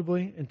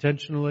knowledgeably,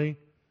 intentionally,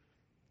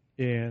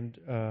 and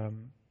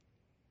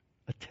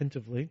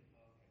attentively,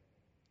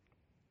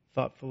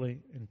 thoughtfully,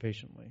 and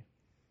patiently.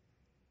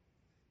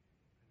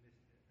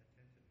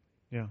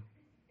 Yeah.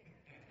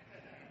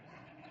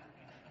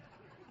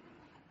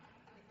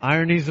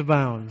 Ironies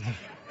abound.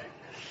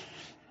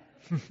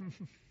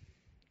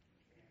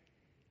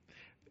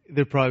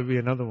 There'd probably be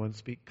another one,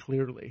 speak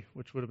clearly,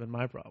 which would have been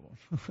my problem.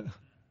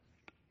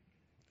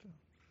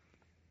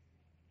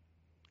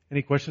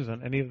 Any questions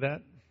on any of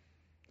that?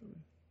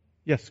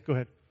 Yes, go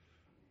ahead.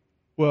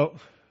 Well,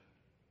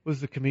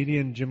 was the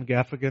comedian Jim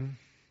Gaffigan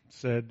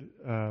said,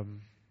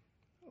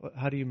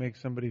 how do you make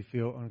somebody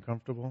feel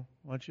uncomfortable?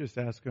 Why don't you just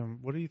ask them,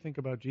 what do you think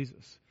about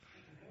Jesus?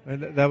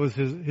 And that was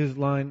his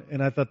line,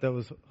 and I thought that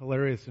was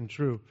hilarious and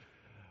true.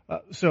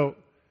 So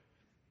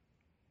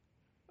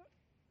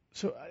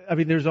I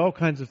mean, there's all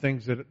kinds of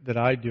things that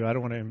I do. I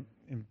don't want to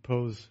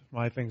impose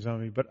my things on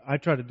me, but I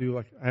try to do,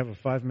 I have a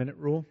 5-minute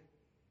rule.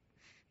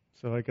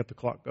 So I got the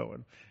clock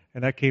going.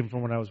 And that came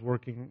from when I was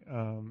working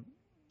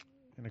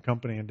in a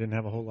company and didn't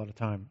have a whole lot of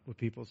time with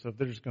people. So if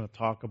they're just going to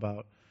talk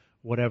about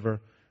whatever,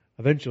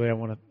 eventually I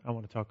want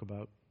to talk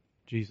about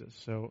Jesus.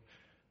 So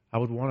I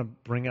would want to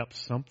bring up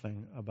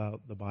something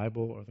about the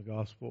Bible or the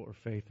gospel or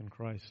faith in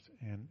Christ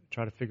and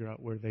try to figure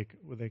out where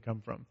they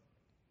come from.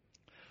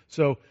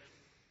 So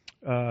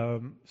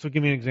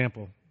give me an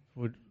example.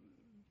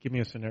 Give me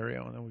a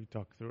scenario, and then we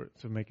talk through it.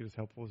 So make it as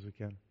helpful as we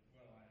can.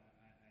 Well,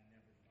 I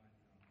never find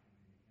an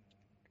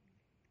opportunity,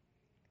 I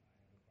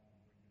have a phone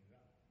bringing it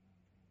up, and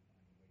I'm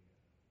trying to find a way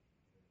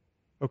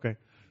to. Okay.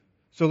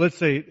 So let's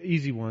say,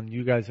 easy one,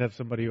 you guys have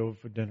somebody over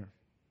for dinner,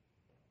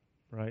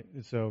 right?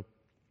 And so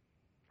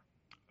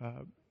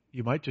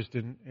you might just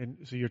didn't, and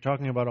so you're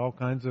talking about all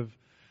kinds of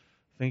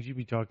things. You'd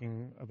be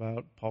talking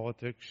about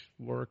politics,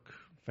 work,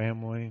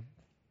 family,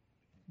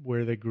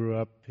 where they grew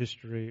up,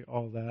 history,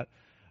 all that.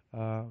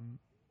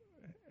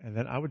 And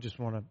then I would just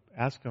want to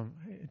ask them,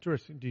 hey,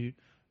 interesting, do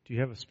you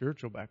have a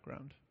spiritual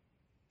background?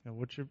 And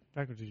what's your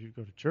background? Did you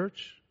go to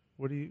church?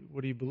 What do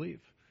you believe?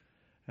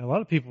 And a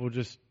lot of people will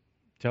just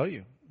tell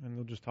you, and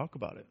they'll just talk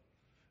about it.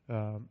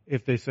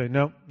 If they say,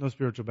 no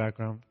spiritual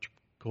background,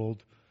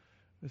 cold,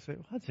 they say,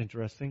 well, that's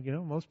interesting.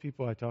 Most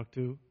people I talk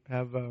to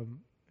have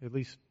at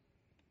least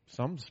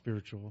some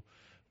spiritual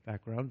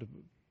background.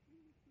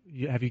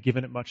 Have you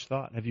given it much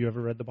thought? Have you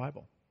ever read the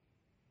Bible?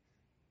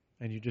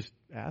 And you just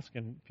ask,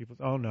 and people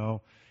say, oh,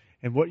 no.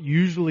 And what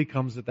usually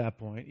comes at that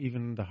point,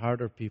 even the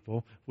harder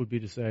people, would be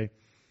to say,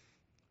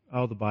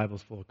 oh, the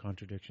Bible's full of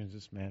contradictions.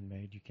 It's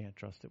man-made. You can't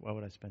trust it. Why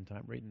would I spend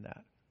time reading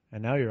that?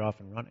 And now you're off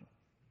and running.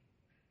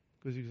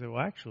 Because you say, well,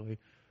 actually,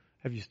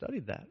 have you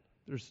studied that?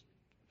 There's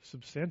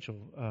substantial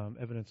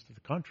evidence to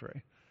the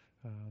contrary.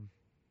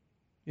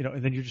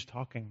 And then you're just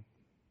talking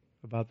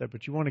about that.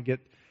 But you want to get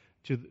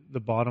to the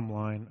bottom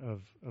line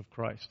of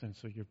Christ. And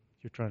so you're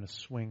trying to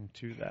swing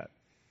to that.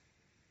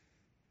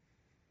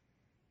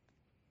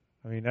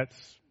 I mean,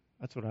 that's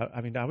what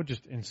I would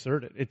just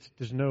insert it.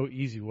 There's no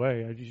easy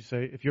way. I just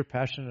say, if you're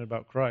passionate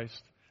about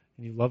Christ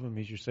and you love Him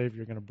as your Savior,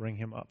 you're going to bring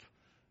Him up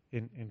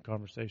in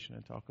conversation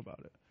and talk about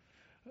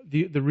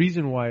it. The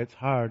reason why it's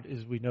hard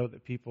is we know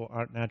that people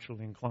aren't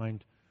naturally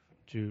inclined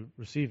to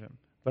receive Him.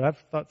 But I've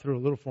thought through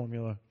a little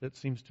formula that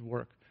seems to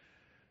work.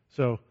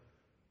 So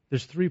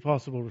there's 3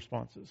 possible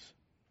responses.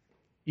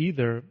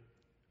 Either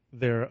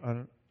they're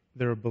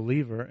a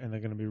believer and they're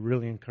going to be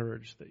really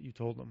encouraged that you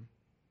told them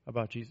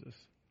about Jesus.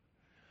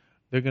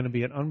 They're going to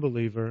be an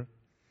unbeliever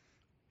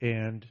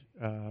and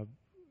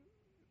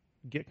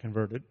get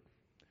converted.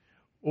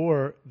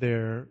 Or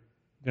they're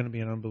going to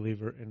be an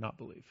unbeliever and not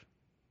believe.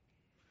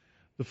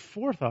 The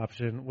 4th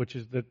option, which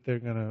is that they're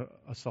going to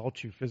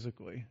assault you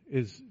physically,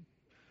 is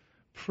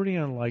pretty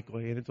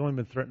unlikely, and it's only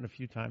been threatened a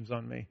few times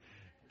on me.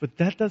 But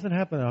that doesn't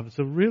happen often.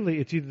 So really,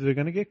 it's either they're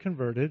going to get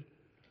converted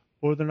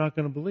or they're not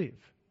going to believe.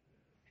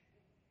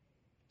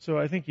 So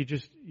I think you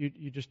just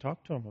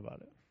talk to them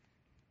about it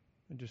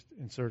and just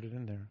insert it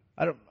in there.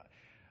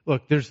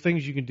 Look, there's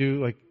things you can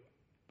do, like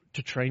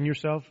to train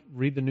yourself.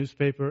 Read the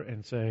newspaper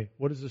and say,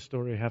 what does this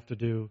story have to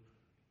do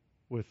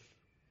with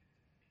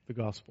the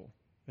gospel?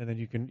 And then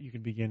you can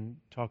begin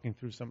talking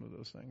through some of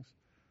those things.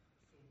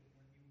 So when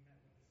you met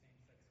with the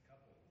same-sex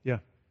couple, Yeah.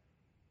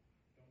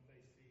 don't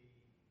they see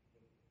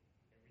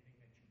everything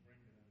that you bring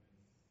to them is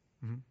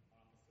Mm-hmm.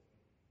 opposite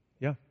what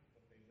Yeah.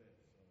 what they live?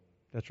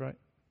 So That's right.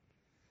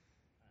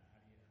 how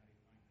do you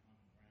find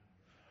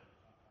common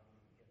ground? How do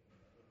you get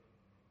them to open?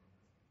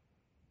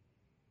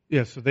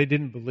 Yeah, so they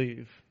didn't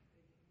believe.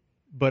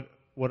 But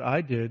what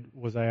I did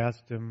was I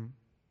asked them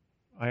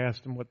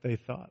what they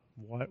thought.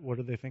 What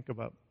do they think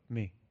about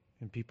me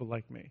and people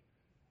like me?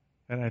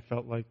 And I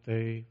felt like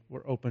they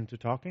were open to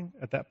talking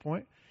at that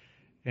point,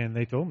 and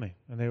they told me,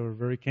 and they were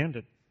very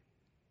candid.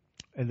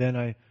 And then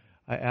I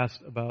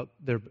asked about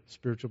their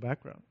spiritual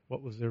background.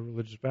 What was their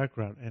religious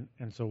background?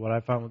 And so what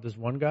I found with this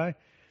one guy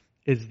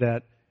is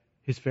that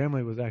his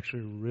family was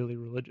actually really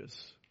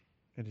religious,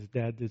 and his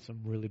dad did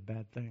some really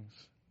bad things,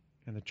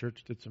 and the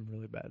church did some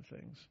really bad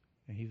things,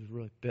 and he was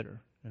really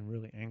bitter and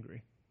really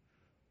angry.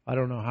 I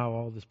don't know how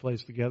all this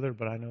plays together,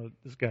 but I know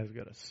this guy's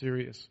got a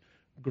serious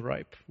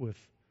gripe with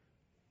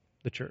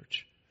the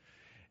church.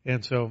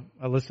 And so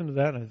I listened to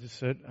that, and I just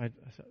said, I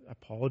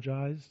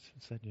apologized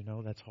and said,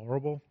 that's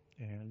horrible,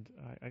 and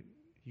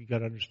you got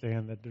to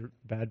understand that there are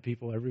bad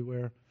people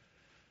everywhere.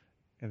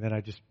 And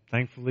then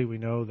thankfully we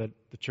know that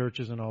the church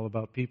isn't all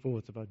about people,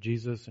 it's about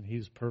Jesus, and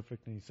He's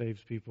perfect and He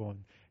saves people,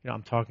 and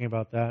I'm talking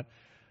about that.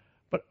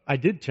 But I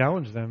did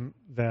challenge them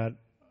that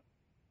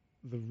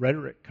the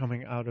rhetoric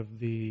coming out of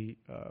the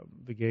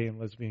gay and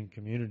lesbian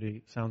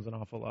community sounds an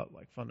awful lot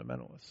like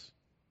fundamentalists.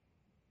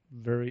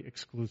 Very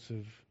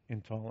exclusive,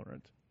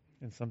 intolerant,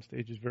 in some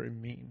stages very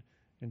mean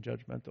and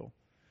judgmental.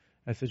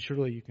 I said,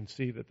 surely you can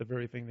see that the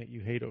very thing that you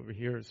hate over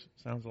here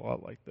sounds a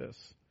lot like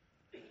this.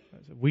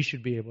 I said, we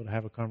should be able to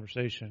have a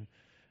conversation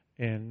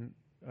and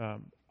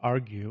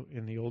argue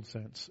in the old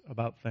sense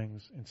about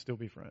things and still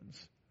be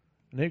friends.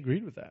 And they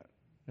agreed with that.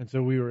 And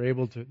so we were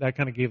able to, that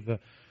kind of gave the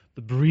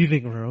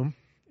breathing room.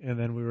 And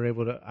then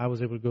I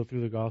was able to go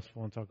through the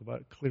gospel and talk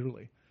about it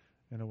clearly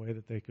in a way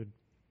that they could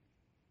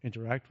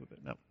interact with it.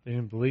 Now, they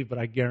didn't believe, but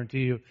I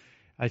guarantee you,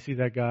 I see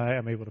that guy,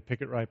 I'm able to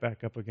pick it right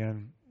back up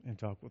again and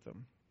talk with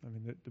them. I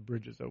mean, the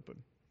bridge is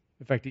open.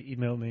 In fact, he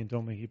emailed me and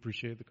told me he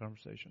appreciated the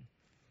conversation.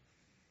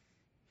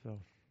 So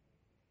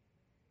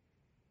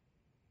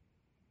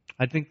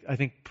I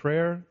think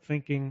prayer,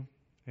 thinking,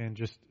 and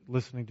just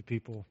listening to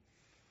people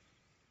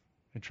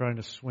and trying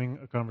to swing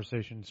a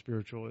conversation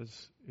spiritual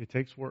it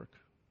takes work.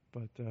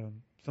 But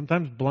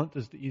sometimes blunt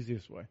is the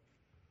easiest way.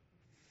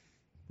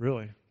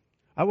 Really.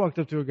 I walked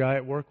up to a guy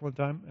at work one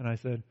time and I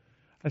said,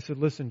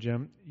 listen,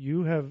 Jim,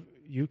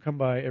 you come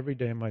by every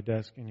day on my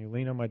desk and you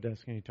lean on my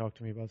desk and you talk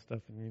to me about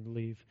stuff and you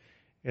leave.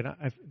 And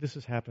this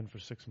has happened for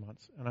 6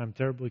 months and I'm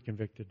terribly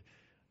convicted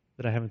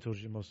that I haven't told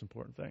you the most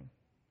important thing.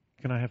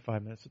 Can I have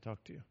 5 minutes to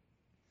talk to you?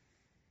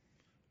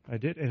 I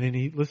did. And then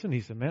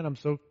he said, man,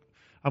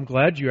 I'm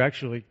glad you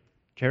actually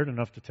cared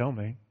enough to tell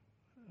me.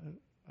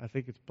 I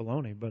think it's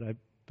baloney, but I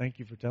thank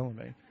you for telling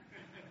me.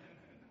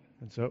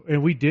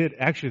 And we did.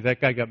 Actually,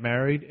 that guy got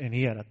married, and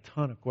he had a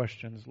ton of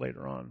questions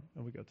later on,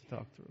 and we got to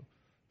talk through.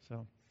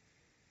 So,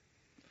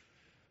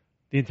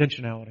 the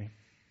intentionality.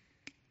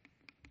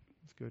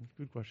 That's good.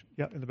 Good question.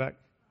 Yeah, in the back.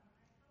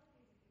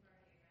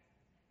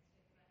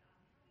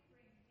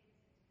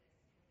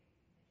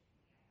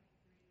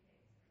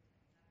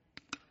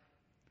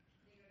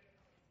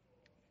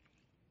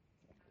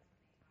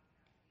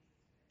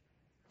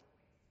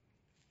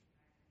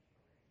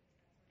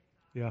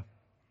 Yeah.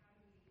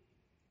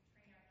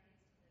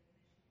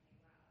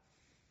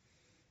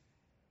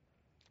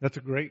 That's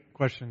a great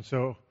question.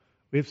 So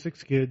we have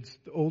 6 kids.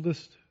 The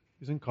oldest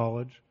is in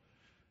college,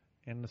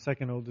 and the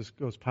second oldest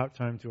goes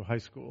part-time to a high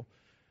school.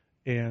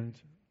 And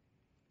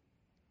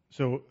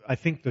so I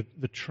think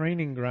the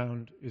training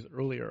ground is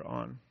earlier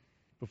on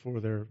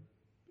before they're,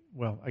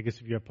 well, I guess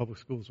if you have public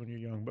schools when you're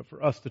young, but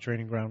for us the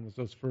training ground was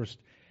those first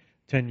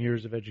 10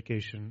 years of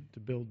education to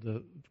build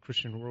the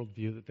Christian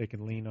worldview that they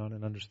can lean on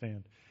and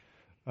understand.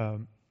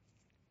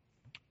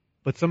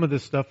 But some of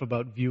this stuff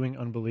about viewing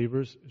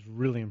unbelievers is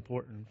really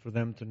important for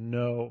them to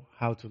know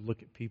how to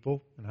look at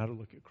people and how to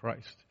look at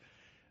Christ.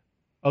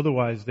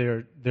 Otherwise,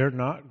 they're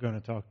not going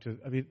to talk to.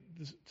 I mean,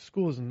 this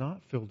school is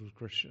not filled with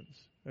Christians.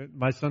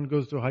 My son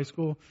goes to a high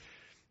school,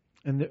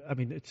 and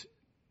it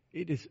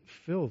is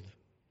filled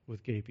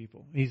with gay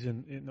people. He's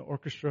in the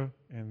orchestra,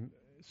 and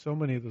so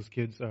many of those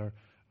kids are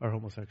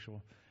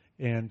homosexual,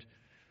 and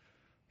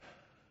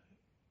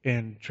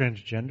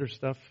transgender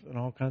stuff and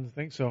all kinds of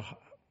things. So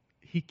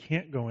he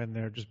can't go in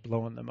there just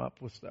blowing them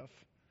up with stuff.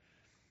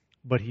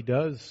 But he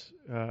does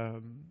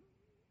talk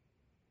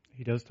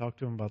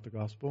to them about the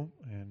gospel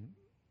and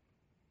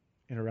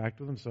interact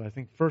with them. So I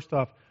think first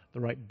off,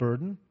 the right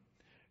burden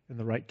and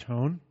the right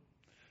tone.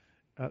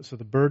 So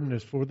the burden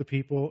is for the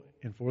people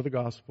and for the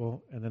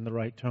gospel, and then the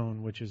right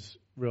tone, which is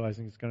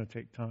realizing it's going to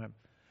take time.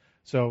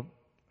 So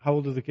how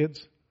old are the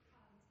kids?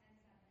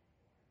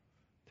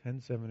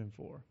 10, 7, and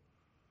 4.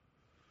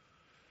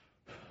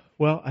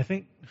 Well, I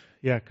think,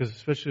 yeah, because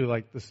especially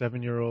like the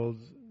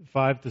 7-year-olds,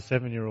 5 to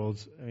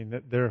 7-year-olds, I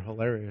mean, they're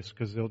hilarious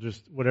because they'll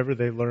just, whatever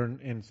they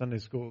learn in Sunday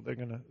school, they're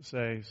going to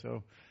say.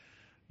 So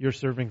you're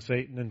serving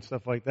Satan and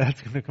stuff like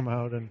that's going to come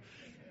out, and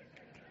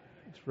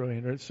it's really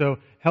interesting. So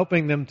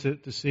helping them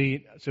to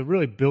see, so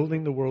really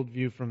building the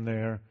worldview from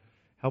there,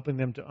 helping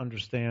them to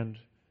understand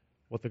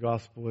what the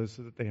gospel is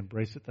so that they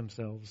embrace it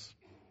themselves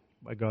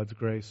by God's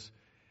grace,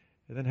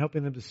 and then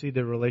helping them to see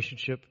their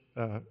relationship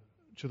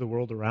to the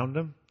world around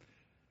them,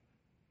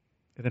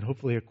 and then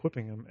hopefully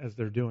equipping them as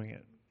they're doing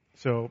it.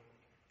 So,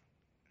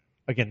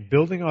 again,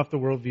 building off the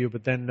worldview,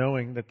 but then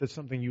knowing that that's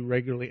something you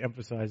regularly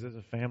emphasize as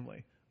a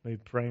family. Maybe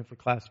praying for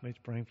classmates,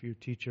 praying for your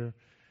teacher.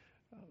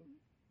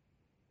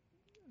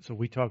 So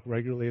we talk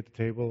regularly at the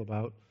table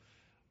about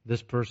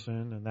this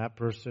person and that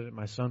person.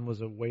 My son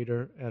was a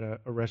waiter at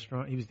a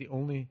restaurant. He was the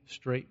only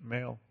straight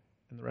male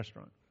in the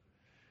restaurant.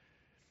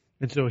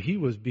 And so he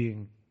was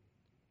being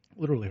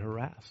literally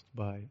harassed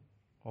by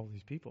all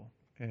these people.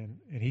 And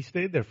he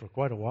stayed there for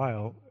quite a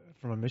while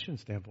from a mission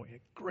standpoint. He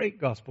had great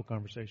gospel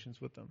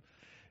conversations with them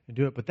and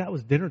do it. But that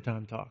was dinner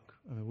time talk.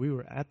 I mean, we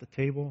were at the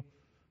table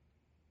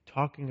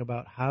talking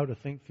about how to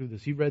think through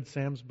this. He read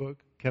Sam's book,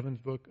 Kevin's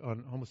book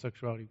on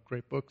homosexuality,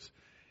 great books.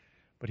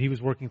 But he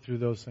was working through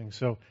those things.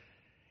 So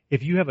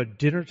if you have a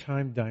dinner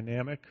time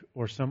dynamic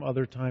or some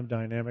other time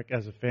dynamic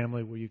as a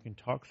family where you can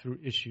talk through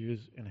issues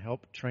and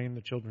help train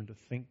the children to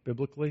think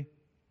biblically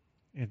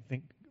and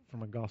think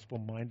from a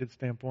gospel-minded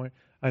standpoint,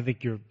 I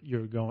think you're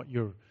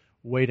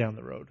way down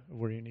the road of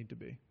where you need to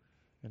be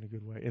in a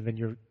good way. And then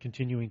you're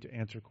continuing to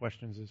answer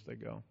questions as they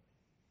go.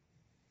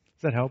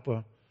 Does that help?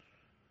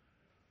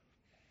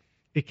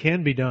 It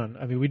can be done.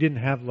 I mean, we didn't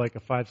have like a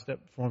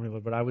 5-step formula,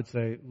 but I would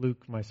say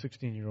Luke, my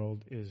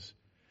 16-year-old,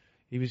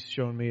 he was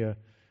showing me a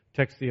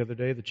text the other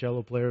day. The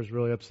cello player is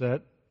really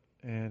upset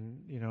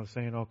and,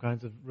 saying all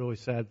kinds of really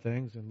sad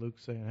things. And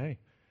Luke's saying, hey,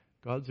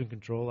 God's in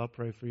control. I'll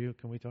pray for you.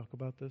 Can we talk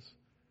about this?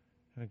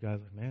 And the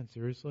guy's like, man,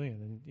 seriously?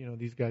 And then,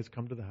 these guys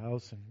come to the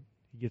house and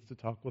he gets to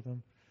talk with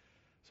them.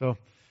 So,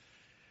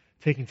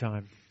 taking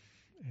time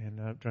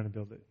and trying to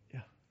build it. Yeah.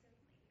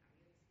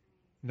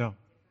 No.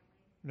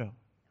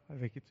 I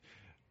think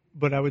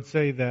but I would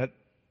say that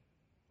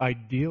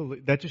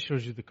ideally, that just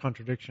shows you the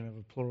contradiction of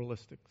a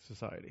pluralistic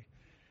society.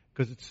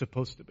 because it's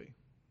supposed to be.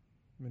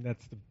 I mean,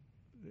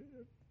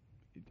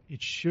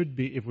 it should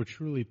be, if we're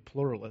truly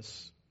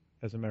pluralists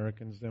as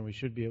Americans, then we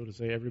should be able to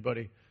say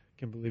everybody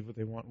can believe what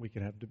they want, we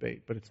can have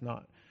debate, but it's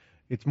not.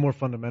 It's more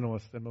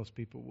fundamentalist than most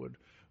people would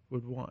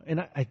want.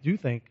 And I do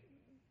think,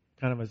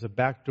 kind of as a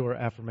backdoor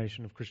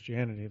affirmation of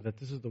Christianity, that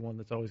this is the one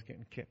that's always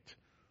getting kicked.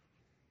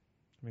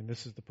 I mean,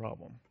 this is the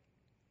problem.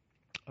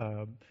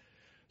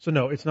 So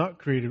no, it's not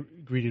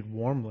greeted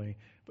warmly.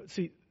 But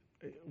see,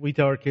 we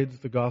tell our kids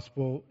the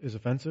gospel is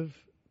offensive,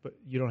 but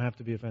you don't have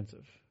to be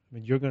offensive. I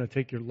mean, you're going to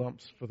take your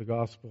lumps for the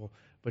gospel,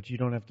 but you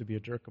don't have to be a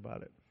jerk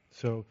about it.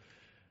 So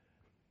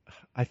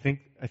I think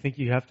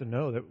you have to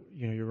know that,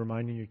 you're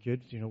reminding your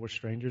kids, we're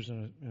strangers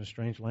in a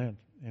strange land,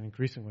 and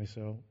increasingly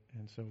so.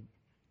 And so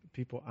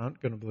people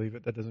aren't going to believe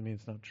it. That doesn't mean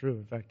it's not true.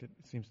 In fact, it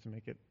seems to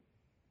make it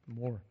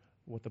more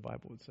what the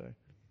Bible would say.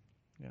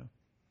 Yeah.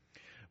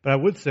 But I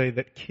would say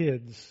that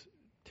kids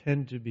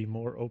tend to be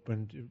more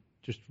open to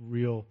just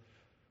real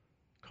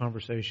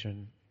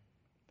conversation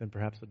than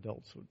perhaps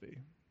adults would be.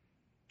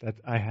 That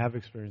I have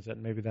experienced that.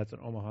 Maybe that's an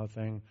Omaha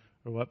thing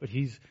or what. But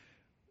he's,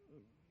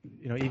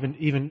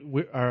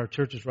 our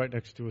church is right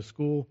next to a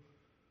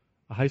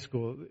high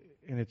school,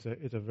 and it's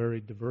a very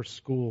diverse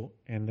school.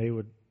 And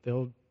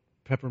they'll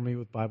pepper me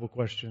with Bible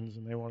questions,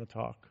 and they want to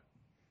talk.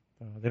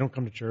 They don't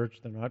come to church.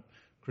 They're not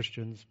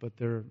Christians, but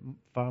they're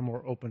far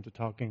more open to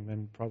talking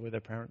than probably their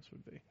parents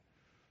would be.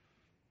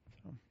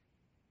 So,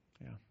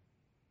 yeah.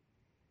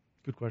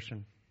 Good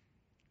question.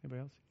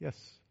 Anybody else?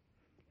 Yes.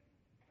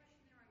 Question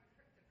there on the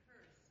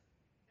curse.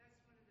 That's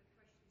one of the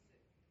questions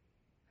that I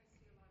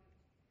see a lot of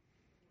people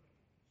who are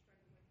struggling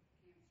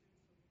with cancer and so forth.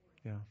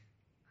 Yeah.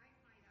 I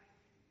find I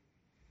can have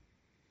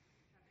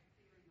it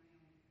clear in my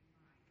own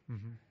mind.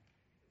 Mm-hmm.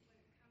 But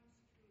when it comes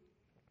to when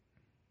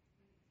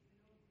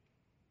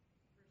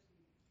you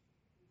know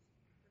the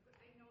person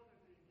they know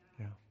they're going to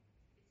die. Yeah.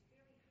 It's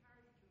very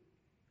hard for me,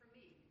 because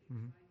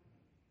Mm-hmm.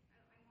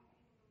 I want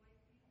people to like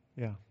me.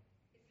 Yeah.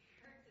 It's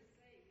hard to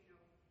say,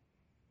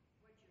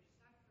 what you're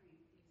suffering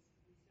is a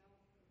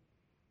result of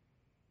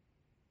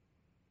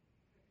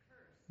the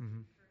curse.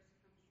 Mm-hmm. The curse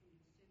comes from the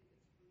sin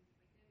that's within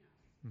us.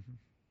 Mm-hmm.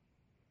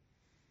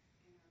 And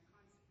many of them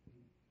are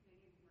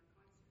consequences.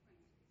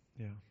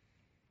 Yeah.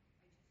 I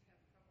just have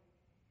trouble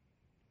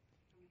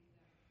coming to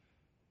that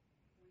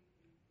point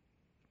and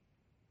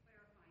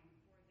clarifying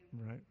for them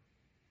Right.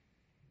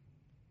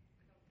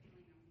 without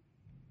feeling I'm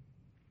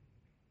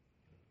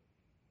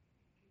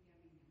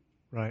condemning them.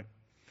 Right.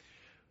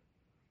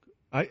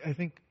 I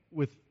think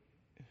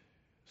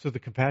so the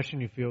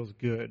compassion you feel is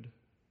good,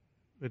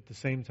 but at the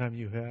same time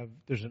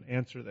there's an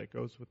answer that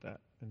goes with that,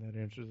 and that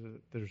answer is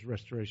that there's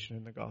restoration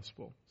in the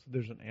gospel. So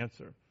there's an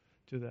answer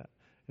to that.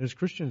 And as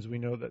Christians, we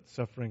know that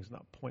suffering is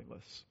not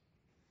pointless,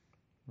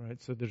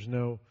 right? So there's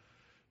no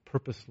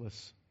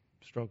purposeless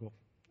struggle.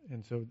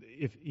 And so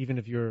even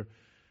if your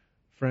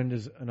friend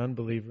is an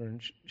unbeliever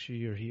and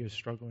she or he is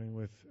struggling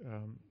with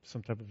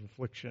some type of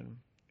affliction,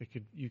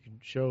 you can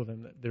show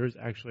them that there is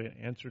actually an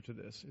answer to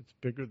this. It's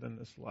bigger than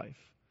this life.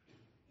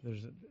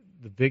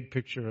 The big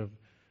picture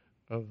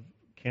of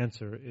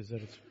cancer is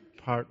that it's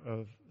part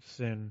of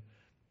sin,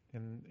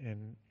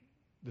 and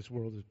this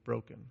world is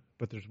broken.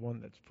 But there's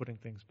one that's putting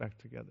things back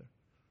together,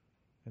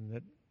 and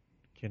that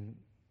can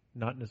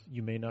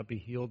you may not be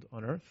healed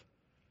on earth.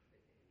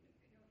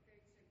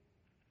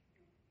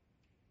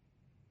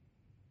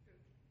 It's the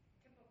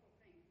typical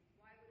thing.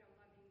 Why would a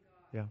loving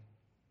God? Yeah.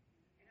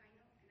 And I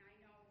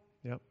know.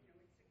 Yep. It's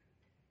the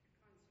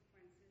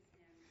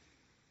consequences,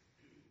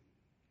 and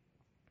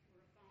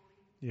we're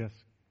falling. Yes.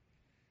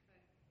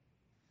 But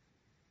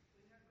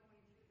when they're going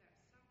through that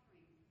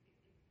suffering, they just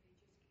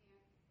can't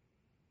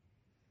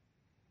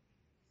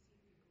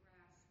seem to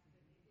grasp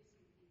that it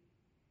isn't the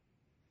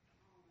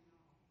all in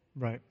all.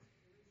 Right.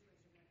 There is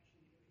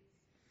resurrection. There is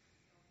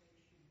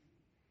salvation.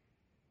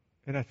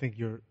 And I think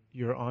you're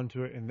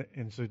onto it,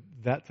 and so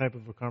that type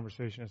of a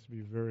conversation has to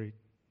be very,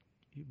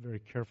 very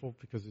careful,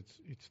 because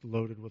it's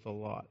loaded with a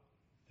lot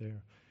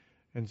there.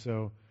 And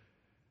so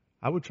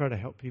I would try to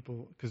help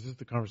people, because this is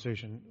the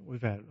conversation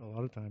we've had a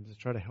lot of times, is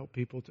try to help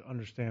people to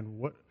understand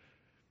what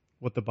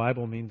the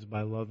Bible means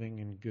by loving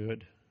and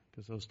good,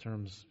 because those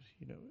terms,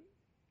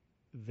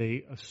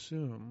 they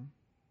assume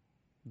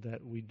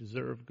that we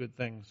deserve good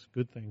things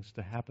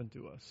to happen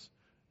to us.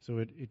 So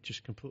it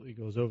just completely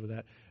goes over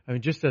that. I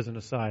mean, just as an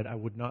aside, I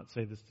would not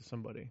say this to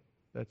somebody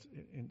that's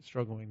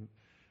struggling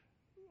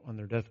on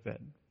their deathbed.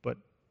 But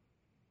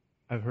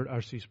I've heard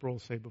R.C. Sproul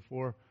say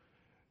before,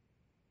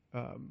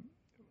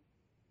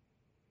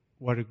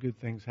 why do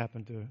good things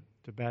happen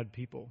to bad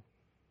people?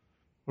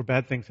 Or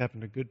bad things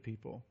happen to good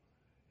people?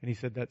 And he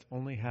said that's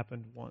only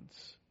happened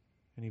once.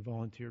 And he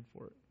volunteered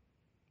for it.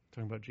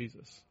 Talking about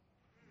Jesus.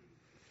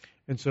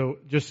 And so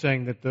just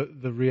saying that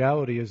the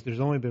reality is there's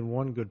only been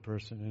one good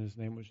person, and his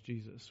name was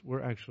Jesus.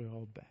 We're actually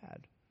all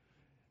bad.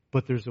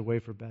 But there's a way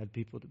for bad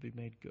people to be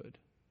made good,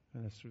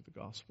 and that's through the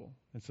gospel.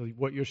 And so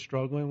what you're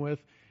struggling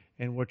with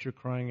and what you're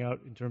crying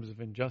out in terms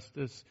of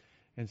injustice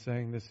and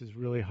saying this is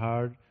really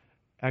hard,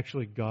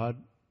 actually God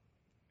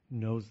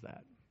knows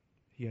that.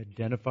 He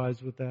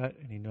identifies with that,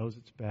 and he knows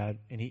it's bad,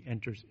 and he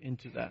enters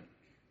into that.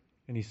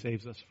 And he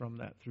saves us from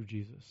that through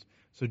Jesus.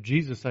 So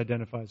Jesus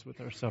identifies with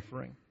our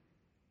suffering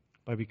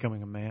by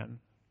becoming a man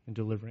and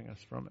delivering us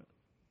from it.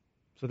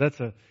 So that's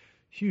a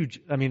huge,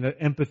 the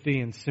empathy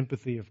and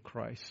sympathy of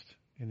Christ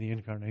in the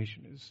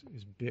incarnation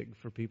is big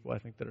for people, I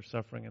think, that are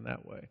suffering in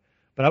that way.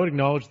 But I would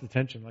acknowledge the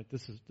tension, like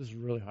this is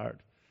really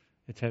hard.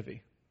 It's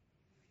heavy.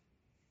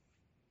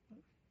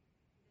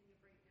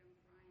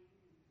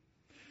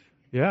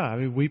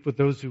 Yeah, weep with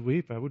those who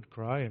weep. I would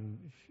cry, and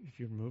if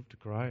you're moved to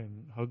cry,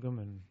 and hug them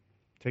and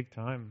take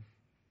time.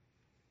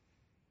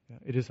 Yeah,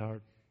 it is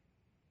hard.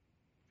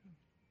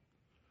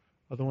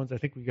 Other ones, I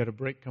think we got a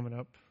break coming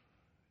up.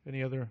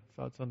 Any other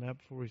thoughts on that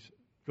before we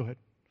go ahead?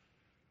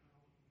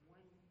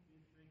 When do you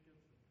think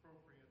it's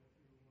appropriate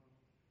to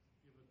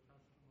give a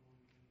testimony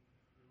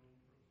in your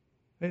own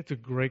personal? It's a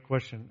great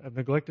question. I've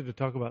neglected to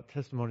talk about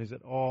testimonies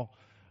at all.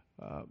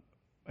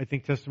 I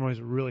think testimonies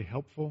are really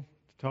helpful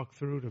to talk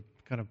through, to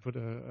kind of put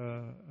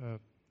a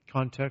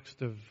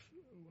context of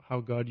how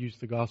God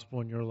used the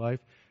gospel in your life.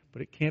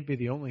 But it can't be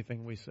the only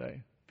thing we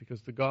say, because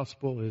the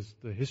gospel is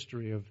the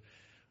history of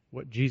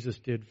what Jesus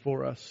did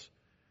for us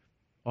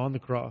on the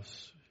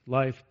cross.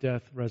 Life,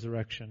 death,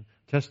 resurrection.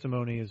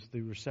 Testimony is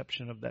the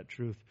reception of that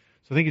truth.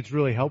 So I think it's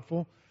really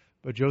helpful.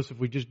 But Joseph,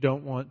 we just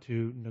don't want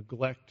to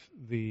neglect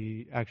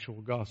the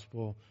actual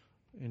gospel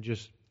and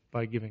just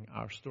by giving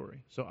our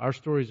story. So our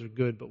stories are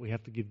good, but we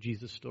have to give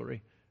Jesus'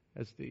 story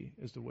as the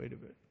weight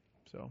of it.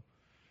 So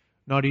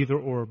not either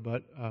or,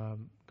 but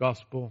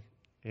gospel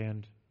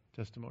and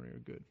testimony are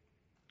good.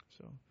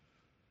 So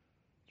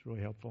it's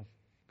really helpful.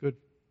 Good.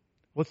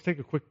 Let's take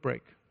a quick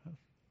break.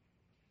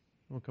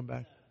 We'll come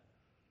back.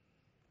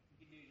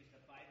 We can do just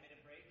a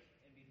 5-minute break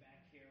and be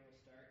back here. We'll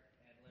start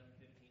at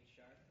 11:15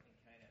 sharp and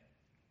kind of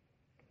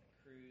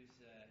cruise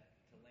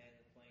to land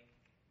the plane.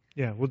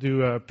 Yeah, we'll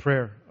do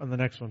prayer on the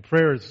next one.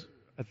 Prayer is,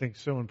 I think,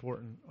 so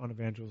important on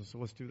evangelism. So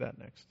let's do that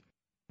next.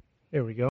 There we go.